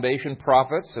that foundation,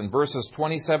 prophets, and verses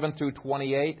 27 through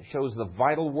 28 shows the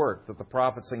vital work that the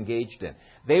prophets engaged in.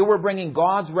 They were bringing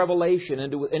God's revelation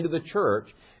into the church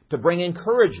to bring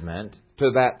encouragement to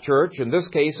that church. In this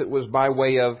case, it was by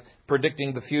way of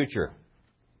predicting the future.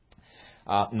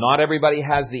 Not everybody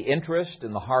has the interest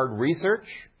in the hard research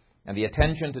and the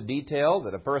attention to detail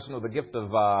that a person with the gift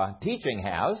of teaching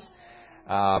has.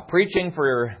 Preparing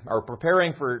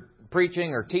for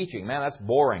preaching or teaching, man, that's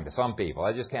boring to some people.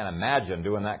 I just can't imagine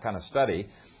doing that kind of study.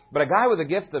 But a guy with a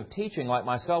gift of teaching like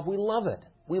myself, we love it.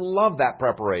 We love that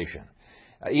preparation.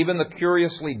 even the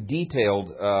curiously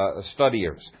detailed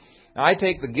studiers. Now, I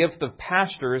take the gift of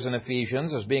pastors in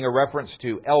Ephesians as being a reference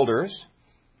to elders,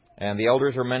 and the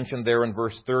elders are mentioned there in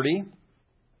verse 30.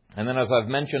 And then, as I've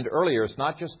mentioned earlier, it's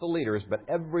not just the leaders, but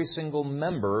every single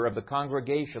member of the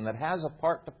congregation that has a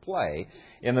part to play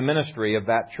in the ministry of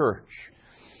that church.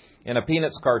 In a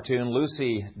Peanuts cartoon,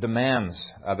 Lucy demands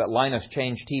that Linus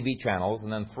change TV channels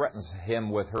and then threatens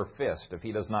him with her fist if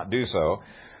he does not do so.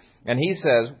 And he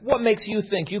says, "What makes you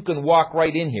think you can walk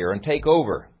right in here and take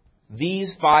over?"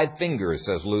 "These 5 fingers,"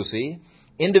 says Lucy.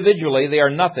 "Individually, they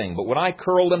are nothing, but when I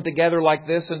curl them together like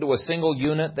this into a single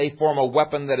unit, they form a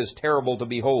weapon that is terrible to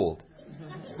behold."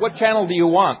 "What channel do you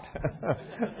want?"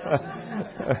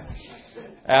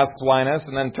 asks Linus,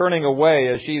 and then turning away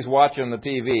as she's watching the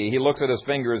TV, he looks at his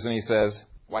fingers and he says,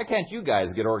 "Why can't you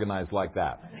guys get organized like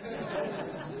that?"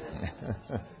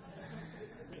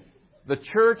 The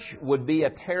church would be a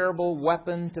terrible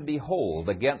weapon to behold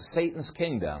against Satan's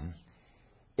kingdom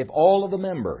if all of the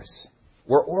members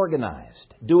were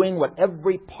organized, doing what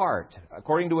every part,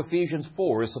 according to Ephesians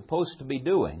 4, is supposed to be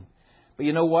doing. But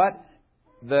you know what?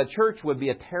 The church would be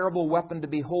a terrible weapon to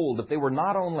behold if they were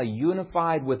not only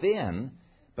unified within,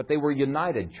 but they were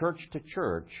united church to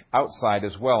church outside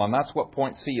as well. And that's what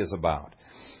point C is about.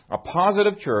 A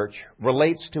positive church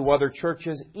relates to other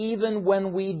churches even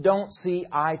when we don't see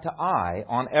eye to eye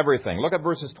on everything. Look at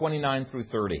verses 29 through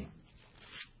 30.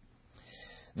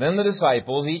 "Then the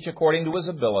disciples, each according to his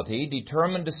ability,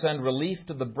 determined to send relief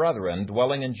to the brethren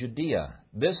dwelling in Judea.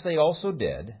 This they also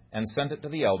did, and sent it to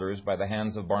the elders by the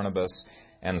hands of Barnabas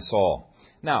and Saul."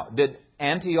 Now, did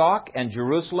Antioch and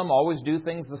Jerusalem always do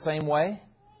things the same way?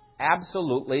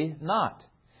 Absolutely not.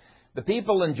 The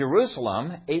people in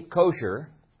Jerusalem ate kosher.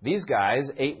 These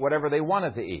guys ate whatever they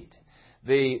wanted to eat.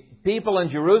 The people in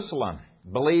Jerusalem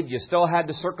believed you still had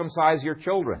to circumcise your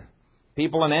children.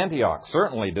 People in Antioch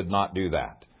certainly did not do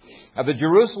that. The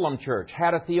Jerusalem church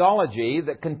had a theology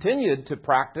that continued to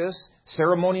practice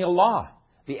ceremonial law.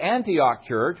 The Antioch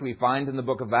church, we find in the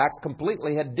book of Acts,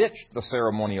 completely had ditched the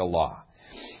ceremonial law.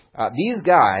 These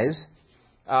guys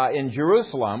in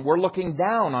Jerusalem were looking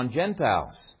down on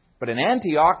Gentiles. But in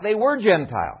Antioch, they were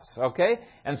Gentiles, okay?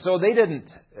 And so they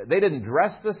didn't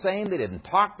dress the same, they didn't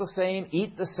talk the same,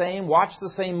 eat the same, watch the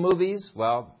same movies.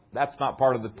 Well, that's not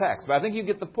part of the text, but I think you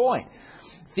get the point.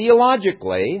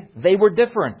 Theologically, they were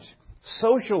different.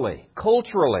 Socially,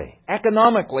 culturally,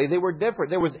 economically, they were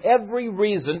different. There was every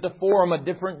reason to form a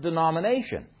different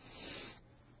denomination.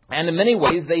 And in many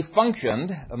ways, they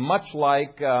functioned much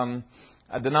like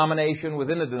a denomination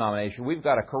within a denomination. We've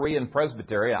got a Korean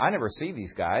Presbytery. I never see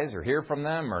these guys or hear from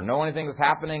them or know anything that's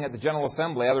happening at the General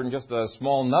Assembly other than just a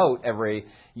small note every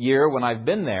year when I've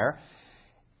been there.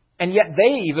 And yet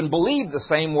they even believe the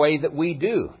same way that we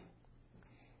do.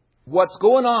 What's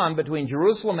going on between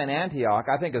Jerusalem and Antioch,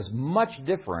 I think, is much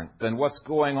different than what's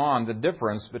going on, the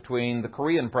difference between the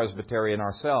Korean Presbytery and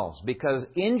ourselves. Because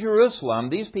in Jerusalem,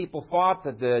 these people thought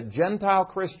that the Gentile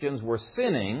Christians were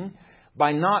sinning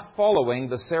by not following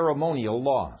the ceremonial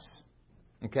laws.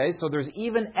 Okay, so there's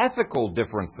even ethical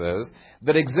differences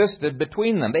that existed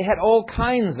between them. They had all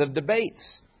kinds of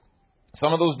debates.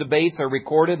 Some of those debates are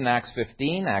recorded in Acts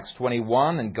 15, Acts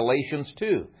 21, and Galatians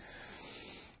 2.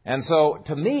 And so,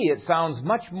 to me, it sounds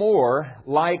much more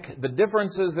like the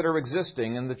differences that are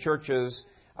existing in the churches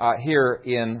here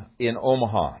in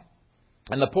Omaha.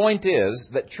 And the point is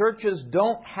that churches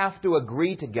don't have to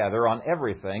agree together on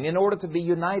everything in order to be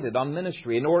united on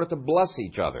ministry, in order to bless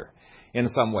each other in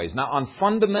some ways. Now, on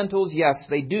fundamentals, yes,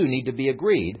 they do need to be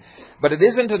agreed. But it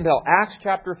isn't until Acts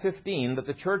chapter 15 that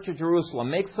the Church of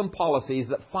Jerusalem makes some policies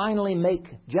that finally make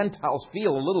Gentiles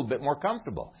feel a little bit more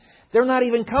comfortable. They're not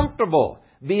even comfortable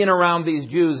being around these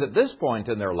Jews at this point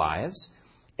in their lives.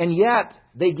 And yet,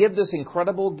 they give this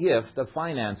incredible gift of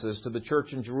finances to the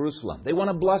church in Jerusalem. They want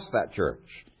to bless that church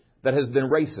that has been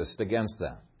racist against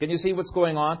them. Can you see what's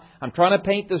going on? I'm trying to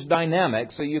paint this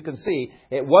dynamic so you can see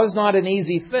it was not an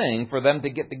easy thing for them to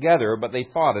get together, but they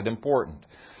thought it important.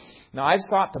 Now, I've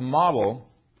sought to model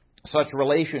such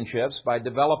relationships by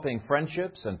developing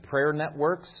friendships and prayer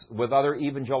networks with other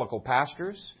evangelical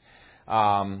pastors.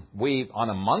 We, on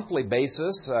a monthly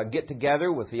basis, get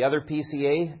together with the other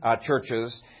PCA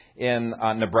churches in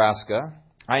Nebraska.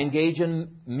 I engage in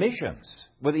missions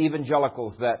with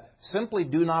evangelicals that simply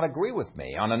do not agree with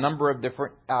me on a number of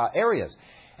different areas.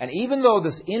 And even though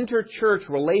this inter-church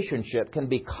relationship can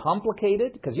be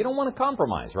complicated, because you don't want to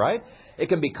compromise, right? It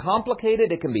can be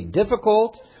complicated, it can be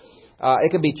difficult,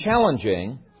 it can be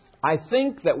challenging. I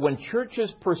think that when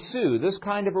churches pursue this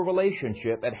kind of a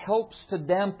relationship, it helps to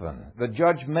dampen the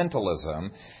judgmentalism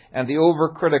and the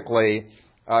overcritically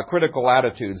critical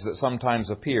attitudes that sometimes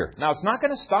appear. Now, it's not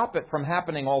going to stop it from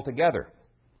happening altogether.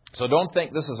 So don't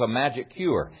think this is a magic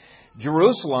cure.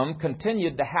 Jerusalem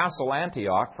continued to hassle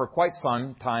Antioch for quite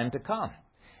some time to come.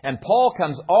 And Paul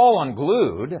comes all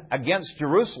unglued against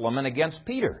Jerusalem and against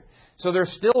Peter. So there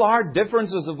still are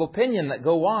differences of opinion that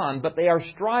go on, but they are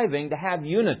striving to have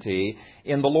unity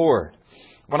in the Lord.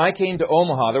 When I came to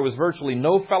Omaha, there was virtually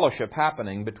no fellowship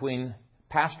happening between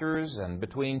pastors and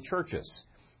between churches.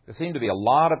 There seemed to be a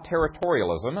lot of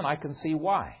territorialism, and I can see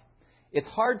why. It's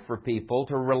hard for people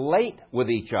to relate with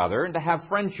each other and to have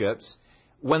friendships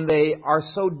when they are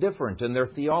so different in their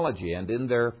theology and in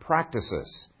their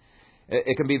practices.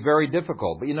 It can be very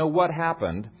difficult. But you know what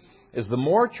happened is the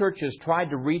more churches tried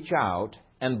to reach out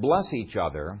and bless each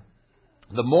other,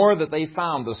 the more that they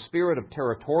found the spirit of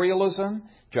territorialism,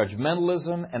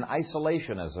 judgmentalism, and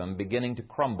isolationism beginning to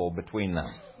crumble between them.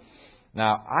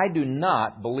 Now, I do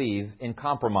not believe in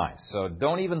compromise, so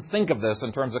don't even think of this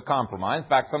in terms of compromise. In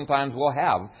fact, sometimes we'll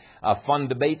have fun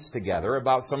debates together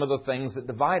about some of the things that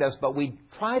divide us, but we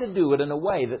try to do it in a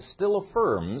way that still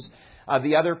affirms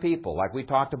the other people, like we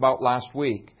talked about last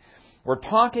week. We're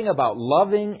talking about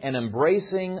loving and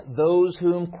embracing those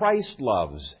whom Christ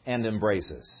loves and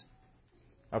embraces.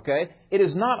 Okay? It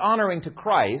is not honoring to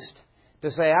Christ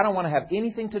to say, I don't want to have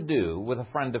anything to do with a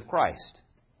friend of Christ.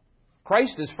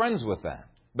 Christ is friends with them.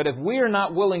 But if we are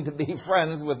not willing to be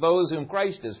friends with those whom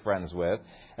Christ is friends with,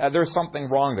 there's something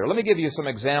wrong there. Let me give you some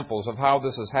examples of how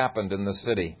this has happened in this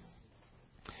city.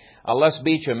 Les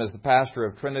Beecham is the pastor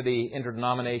of Trinity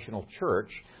Interdenominational Church.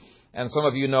 And some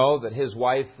of you know that his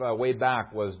wife, way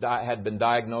back, had been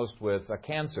diagnosed with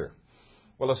cancer.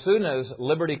 Well, as soon as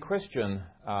Liberty Christian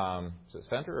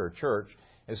Center or Church,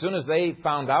 as soon as they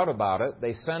found out about it,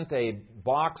 they sent a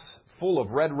box full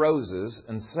of red roses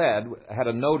and had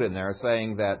a note in there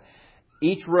saying that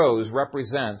each rose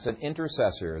represents an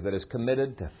intercessor that is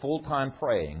committed to full-time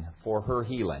praying for her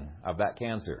healing of that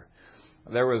cancer.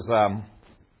 There was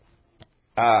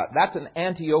that's an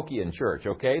Antiochian church,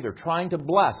 okay? They're trying to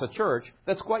bless a church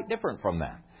that's quite different from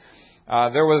that.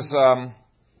 There was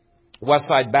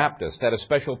Westside Baptist had a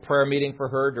special prayer meeting for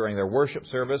her during their worship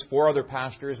service. 4 other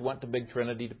pastors went to Big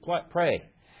Trinity to pray.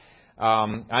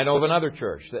 I know of another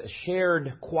church that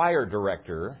shared choir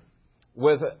director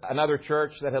with another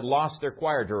church that had lost their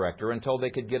choir director until they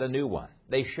could get a new one.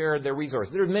 They shared their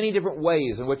resources. There are many different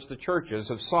ways in which the churches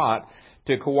have sought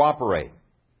to cooperate.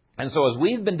 And so as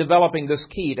we've been developing this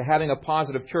key to having a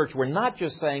positive church, we're not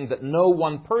just saying that no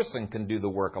one person can do the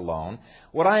work alone.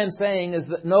 What I am saying is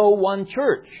that no one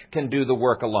church can do the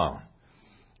work alone.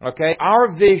 Okay?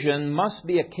 Our vision must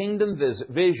be a kingdom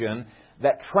vision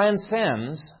that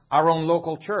transcends our own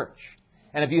local church.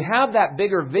 And if you have that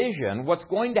bigger vision, what's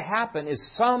going to happen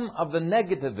is some of the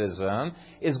negativism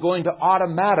is going to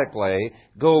automatically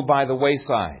go by the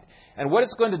wayside. And what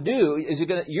it's going to do is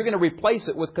you're going to replace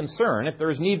it with concern, if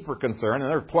there's need for concern, and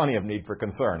there's plenty of need for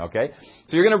concern, okay?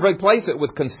 So you're going to replace it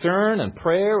with concern and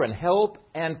prayer and help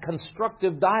and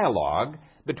constructive dialogue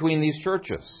between these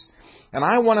churches. And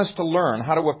I want us to learn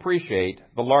how to appreciate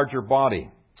the larger body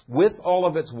with all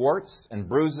of its warts and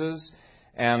bruises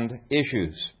and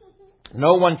issues.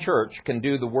 No one church can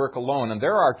do the work alone. And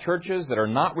there are churches that are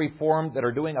not reformed that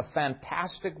are doing a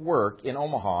fantastic work in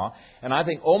Omaha. And I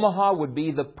think Omaha would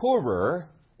be the poorer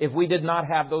if we did not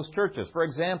have those churches. For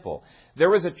example,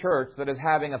 there is a church that is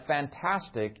having a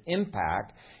fantastic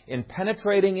impact in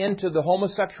penetrating into the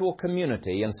homosexual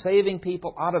community and saving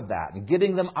people out of that and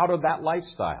getting them out of that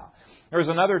lifestyle. There's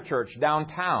another church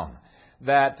downtown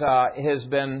that has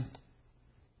been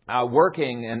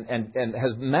working and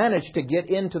has managed to get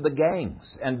into the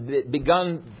gangs and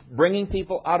begun bringing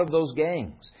people out of those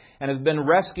gangs and has been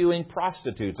rescuing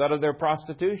prostitutes out of their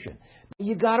prostitution.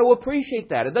 You got to appreciate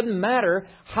that. It doesn't matter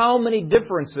how many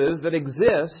differences that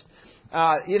exist.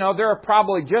 There are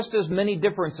probably just as many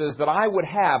differences that I would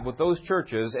have with those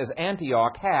churches as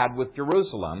Antioch had with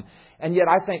Jerusalem. And yet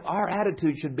I think our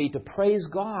attitude should be to praise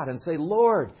God and say,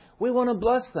 Lord, we want to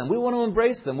bless them. We want to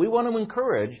embrace them. We want to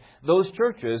encourage those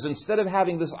churches instead of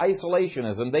having this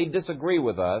isolationism. They disagree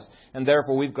with us, and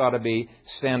therefore we've got to be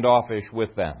standoffish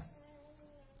with them.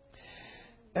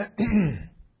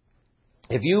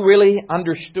 If you really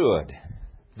understood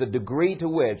the degree to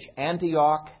which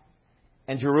Antioch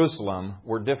and Jerusalem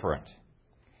were different,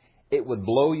 it would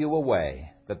blow you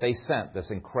away that they sent this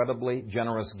incredibly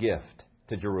generous gift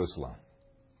to Jerusalem.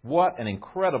 What an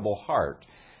incredible heart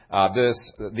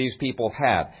these people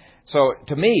had. So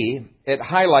to me, it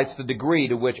highlights the degree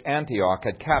to which Antioch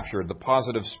had captured the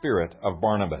positive spirit of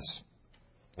Barnabas.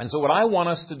 And so what I want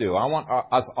us to do, I want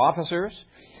us officers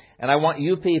And I want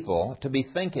you people to be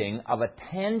thinking of a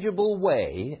tangible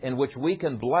way in which we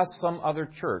can bless some other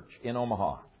church in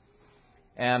Omaha.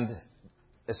 And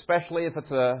especially if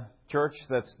it's a church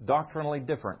that's doctrinally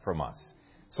different from us.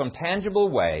 Some tangible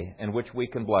way in which we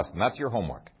can bless them. That's your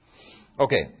homework.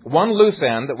 Okay, one loose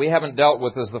end that we haven't dealt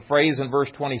with is the phrase in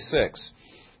verse 26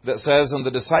 that says, "And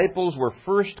the disciples were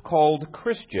first called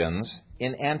Christians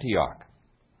in Antioch."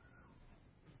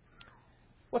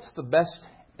 What's the best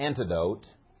antidote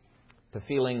to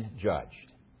feeling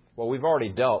judged? Well, we've already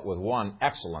dealt with one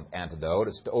excellent antidote.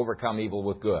 It's to overcome evil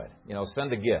with good.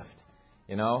 Send a gift.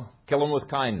 Kill them with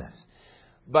kindness.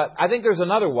 But I think there's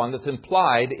another one that's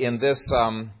implied in this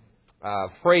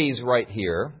phrase right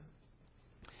here.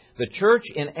 The church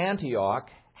in Antioch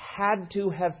had to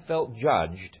have felt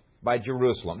judged by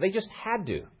Jerusalem. They just had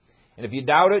to. And if you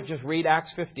doubt it, just read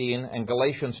Acts 15 and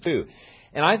Galatians 2.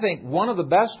 And I think one of the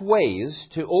best ways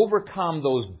to overcome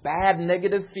those bad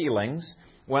negative feelings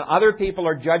when other people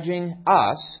are judging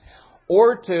us,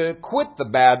 or to quit the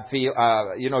bad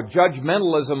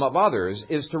judgmentalism of others,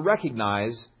 is to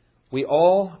recognize we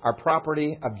all are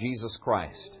property of Jesus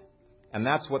Christ. And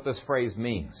that's what this phrase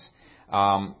means.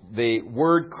 The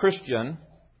word Christian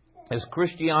is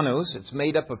Christianus. It's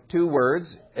made up of two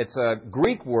words. It's a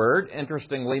Greek word,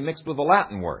 interestingly, mixed with a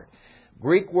Latin word.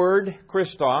 Greek word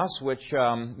Christos, which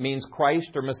means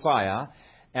Christ or Messiah,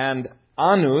 and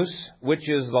anus, which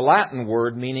is the Latin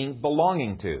word meaning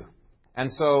belonging to. And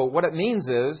so what it means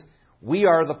is we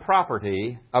are the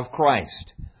property of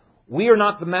Christ. We are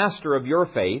not the master of your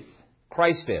faith.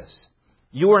 Christ is.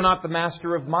 You are not the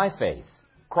master of my faith.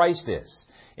 Christ is.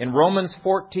 In Romans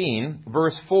 14,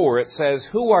 verse 4, it says,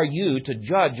 "Who are you to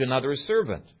judge another's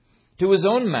servant? To his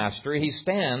own master he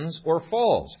stands or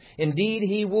falls. Indeed,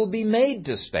 he will be made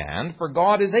to stand, for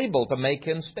God is able to make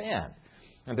him stand."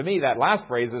 And to me, that last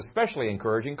phrase is especially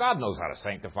encouraging. God knows how to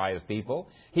sanctify His people.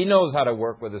 He knows how to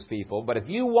work with His people. But if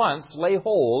you once lay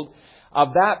hold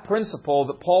of that principle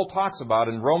that Paul talks about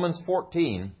in Romans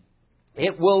 14,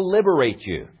 it will liberate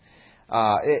you.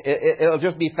 It'll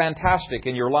just be fantastic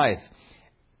in your life.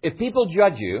 If people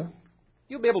judge you,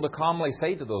 you'll be able to calmly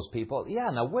say to those people, "Yeah,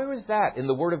 now where is that in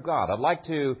the Word of God? I'd like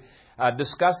to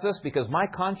discuss this because my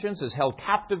conscience is held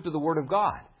captive to the Word of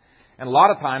God." And a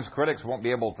lot of times critics won't be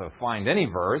able to find any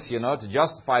verse, to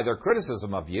justify their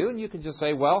criticism of you. And you can just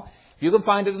say, "Well, if you can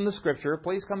find it in the Scripture,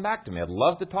 please come back to me. I'd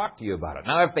love to talk to you about it."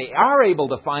 Now, if they are able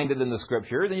to find it in the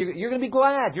Scripture, then you're going to be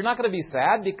glad. You're not going to be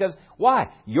sad because,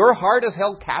 why? Your heart is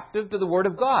held captive to the Word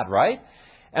of God, right?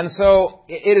 And so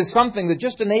it is something that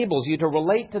just enables you to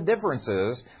relate to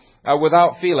differences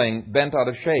without feeling bent out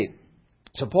of shape.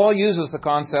 So Paul uses the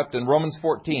concept in Romans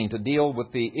 14 to deal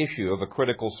with the issue of a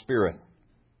critical spirit.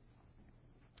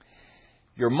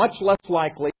 You're much less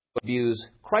likely to abuse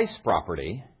Christ's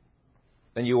property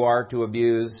than you are to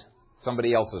abuse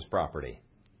somebody else's property.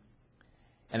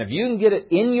 And if you can get it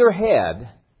in your head,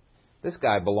 this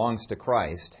guy belongs to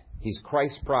Christ, he's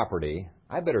Christ's property,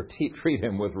 I better treat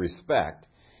him with respect.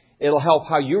 It'll help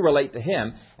how you relate to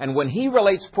him. And when he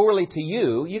relates poorly to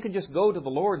you, you can just go to the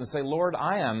Lord and say, "Lord,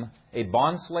 I am a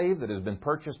bondslave that has been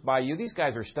purchased by you. These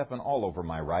guys are stepping all over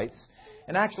my rights.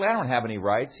 And actually, I don't have any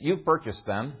rights. You've purchased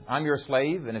them. I'm your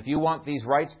slave. And if you want these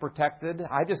rights protected,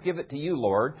 I just give it to you,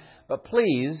 Lord. But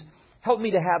please, help me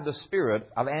to have the spirit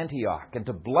of Antioch and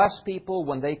to bless people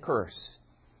when they curse."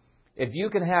 If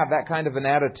you can have that kind of an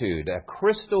attitude, a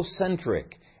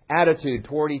Christocentric attitude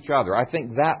toward each other, I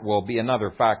think that will be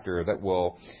another factor that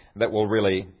will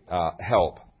really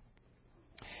help.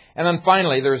 And then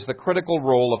finally, there's the critical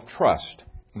role of trust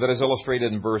that is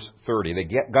illustrated in verse 30. They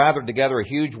gathered together a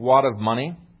huge wad of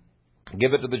money,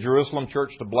 give it to the Jerusalem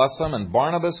church to bless them, and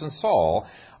Barnabas and Saul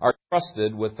are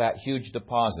trusted with that huge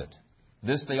deposit.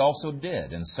 This they also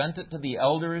did, and sent it to the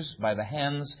elders by the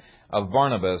hands of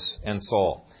Barnabas and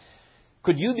Saul.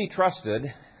 Could you be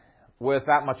trusted with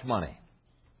that much money?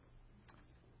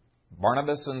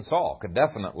 Barnabas and Saul could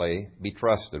definitely be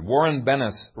trusted. Warren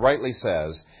Bennis rightly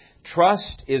says,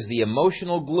 "Trust is the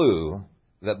emotional glue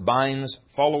that binds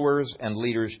followers and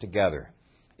leaders together."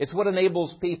 It's what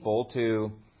enables people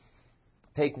to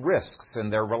take risks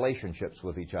in their relationships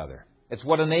with each other. It's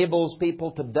what enables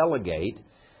people to delegate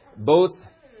both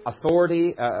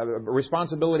authority,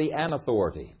 responsibility and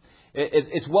authority.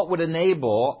 It's what would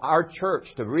enable our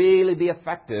church to really be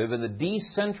effective in the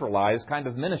decentralized kind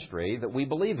of ministry that we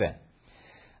believe in.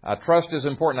 Trust is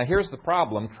important. Now, here's the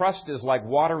problem. Trust is like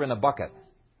water in a bucket.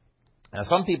 Now,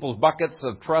 some people's buckets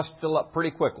of trust fill up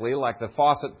pretty quickly, like the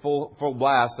faucet full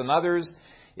blast, and others,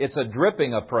 it's a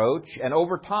dripping approach. And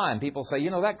over time, people say,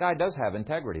 that guy does have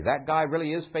integrity. That guy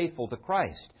really is faithful to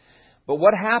Christ. But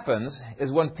what happens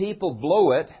is when people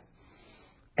blow it,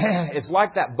 it's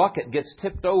like that bucket gets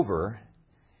tipped over,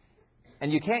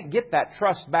 and you can't get that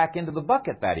trust back into the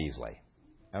bucket that easily.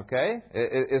 Okay?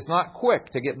 It's not quick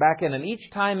to get back in, and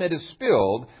each time it is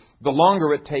spilled, the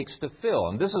longer it takes to fill.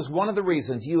 And this is one of the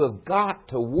reasons you have got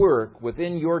to work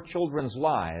within your children's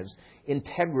lives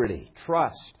integrity,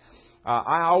 trust.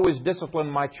 I always discipline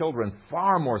my children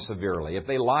far more severely if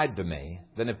they lied to me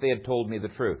than if they had told me the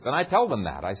truth. And I tell them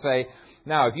that. I say,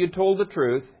 now, if you told the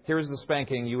truth, here's the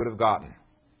spanking you would have gotten.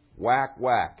 Whack,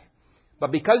 whack.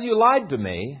 But because you lied to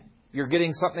me, you're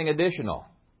getting something additional.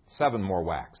 7 more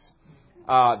whacks.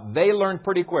 They learn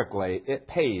pretty quickly it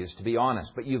pays to be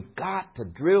honest. But you've got to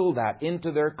drill that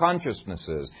into their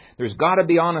consciousnesses. There's got to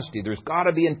be honesty. There's got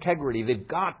to be integrity. They've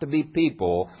got to be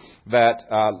people that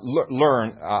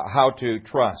learn how to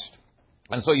trust.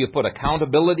 And so you put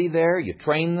accountability there. You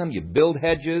train them. You build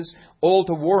hedges, all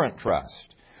to warrant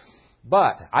trust.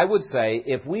 But I would say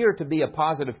if we are to be a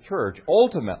positive church,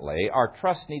 ultimately our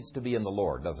trust needs to be in the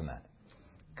Lord, doesn't it?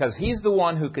 Because He's the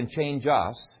one who can change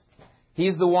us.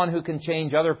 He's the one who can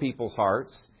change other people's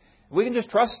hearts. We can just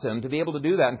trust Him to be able to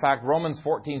do that. In fact, Romans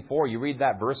 14:4, you read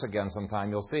that verse again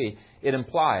sometime, you'll see, it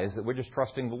implies that we're just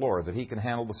trusting the Lord, that He can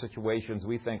handle the situations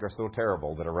we think are so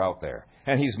terrible that are out there.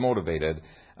 And He's motivated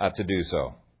to do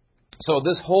so. So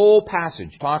this whole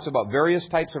passage talks about various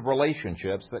types of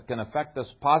relationships that can affect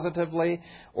us positively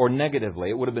or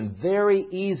negatively. It would have been very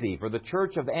easy for the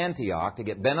church of Antioch to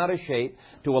get bent out of shape,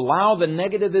 to allow the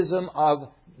negativism of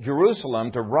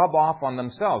Jerusalem to rub off on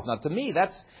themselves. Now, to me,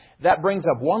 that brings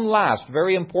up one last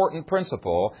very important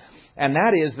principle, and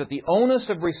that is that the onus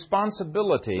of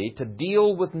responsibility to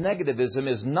deal with negativism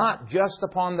is not just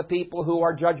upon the people who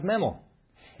are judgmental.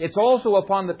 It's also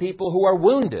upon the people who are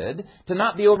wounded to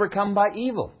not be overcome by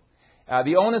evil.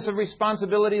 The onus of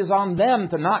responsibility is on them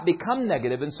to not become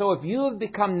negative. And so if you have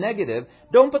become negative,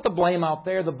 don't put the blame out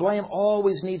there. The blame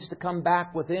always needs to come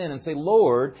back within and say,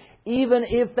 Lord, even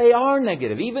if they are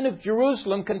negative, even if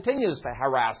Jerusalem continues to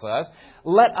harass us,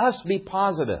 let us be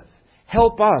positive.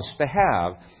 Help us to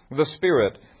have the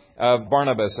spirit of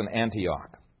Barnabas and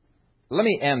Antioch. Let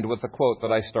me end with the quote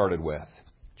that I started with.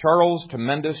 Charles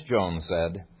Tremendous Jones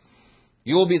said,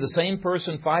 "You will be the same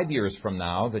person 5 years from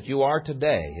now that you are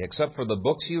today, except for the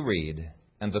books you read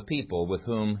and the people with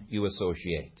whom you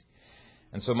associate."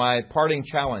 And so my parting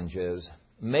challenge is,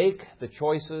 make the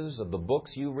choices of the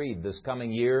books you read this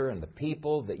coming year and the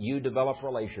people that you develop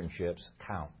relationships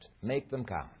count. Make them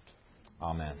count.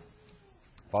 Amen.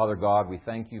 Father God, we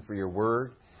thank you for your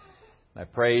word. I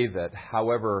pray that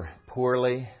however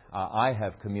poorly I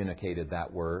have communicated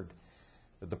that word,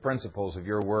 that the principles of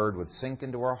your word would sink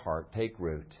into our heart, take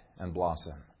root, and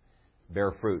blossom,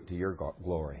 bear fruit to your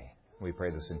glory. We pray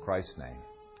this in Christ's name.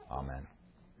 Amen.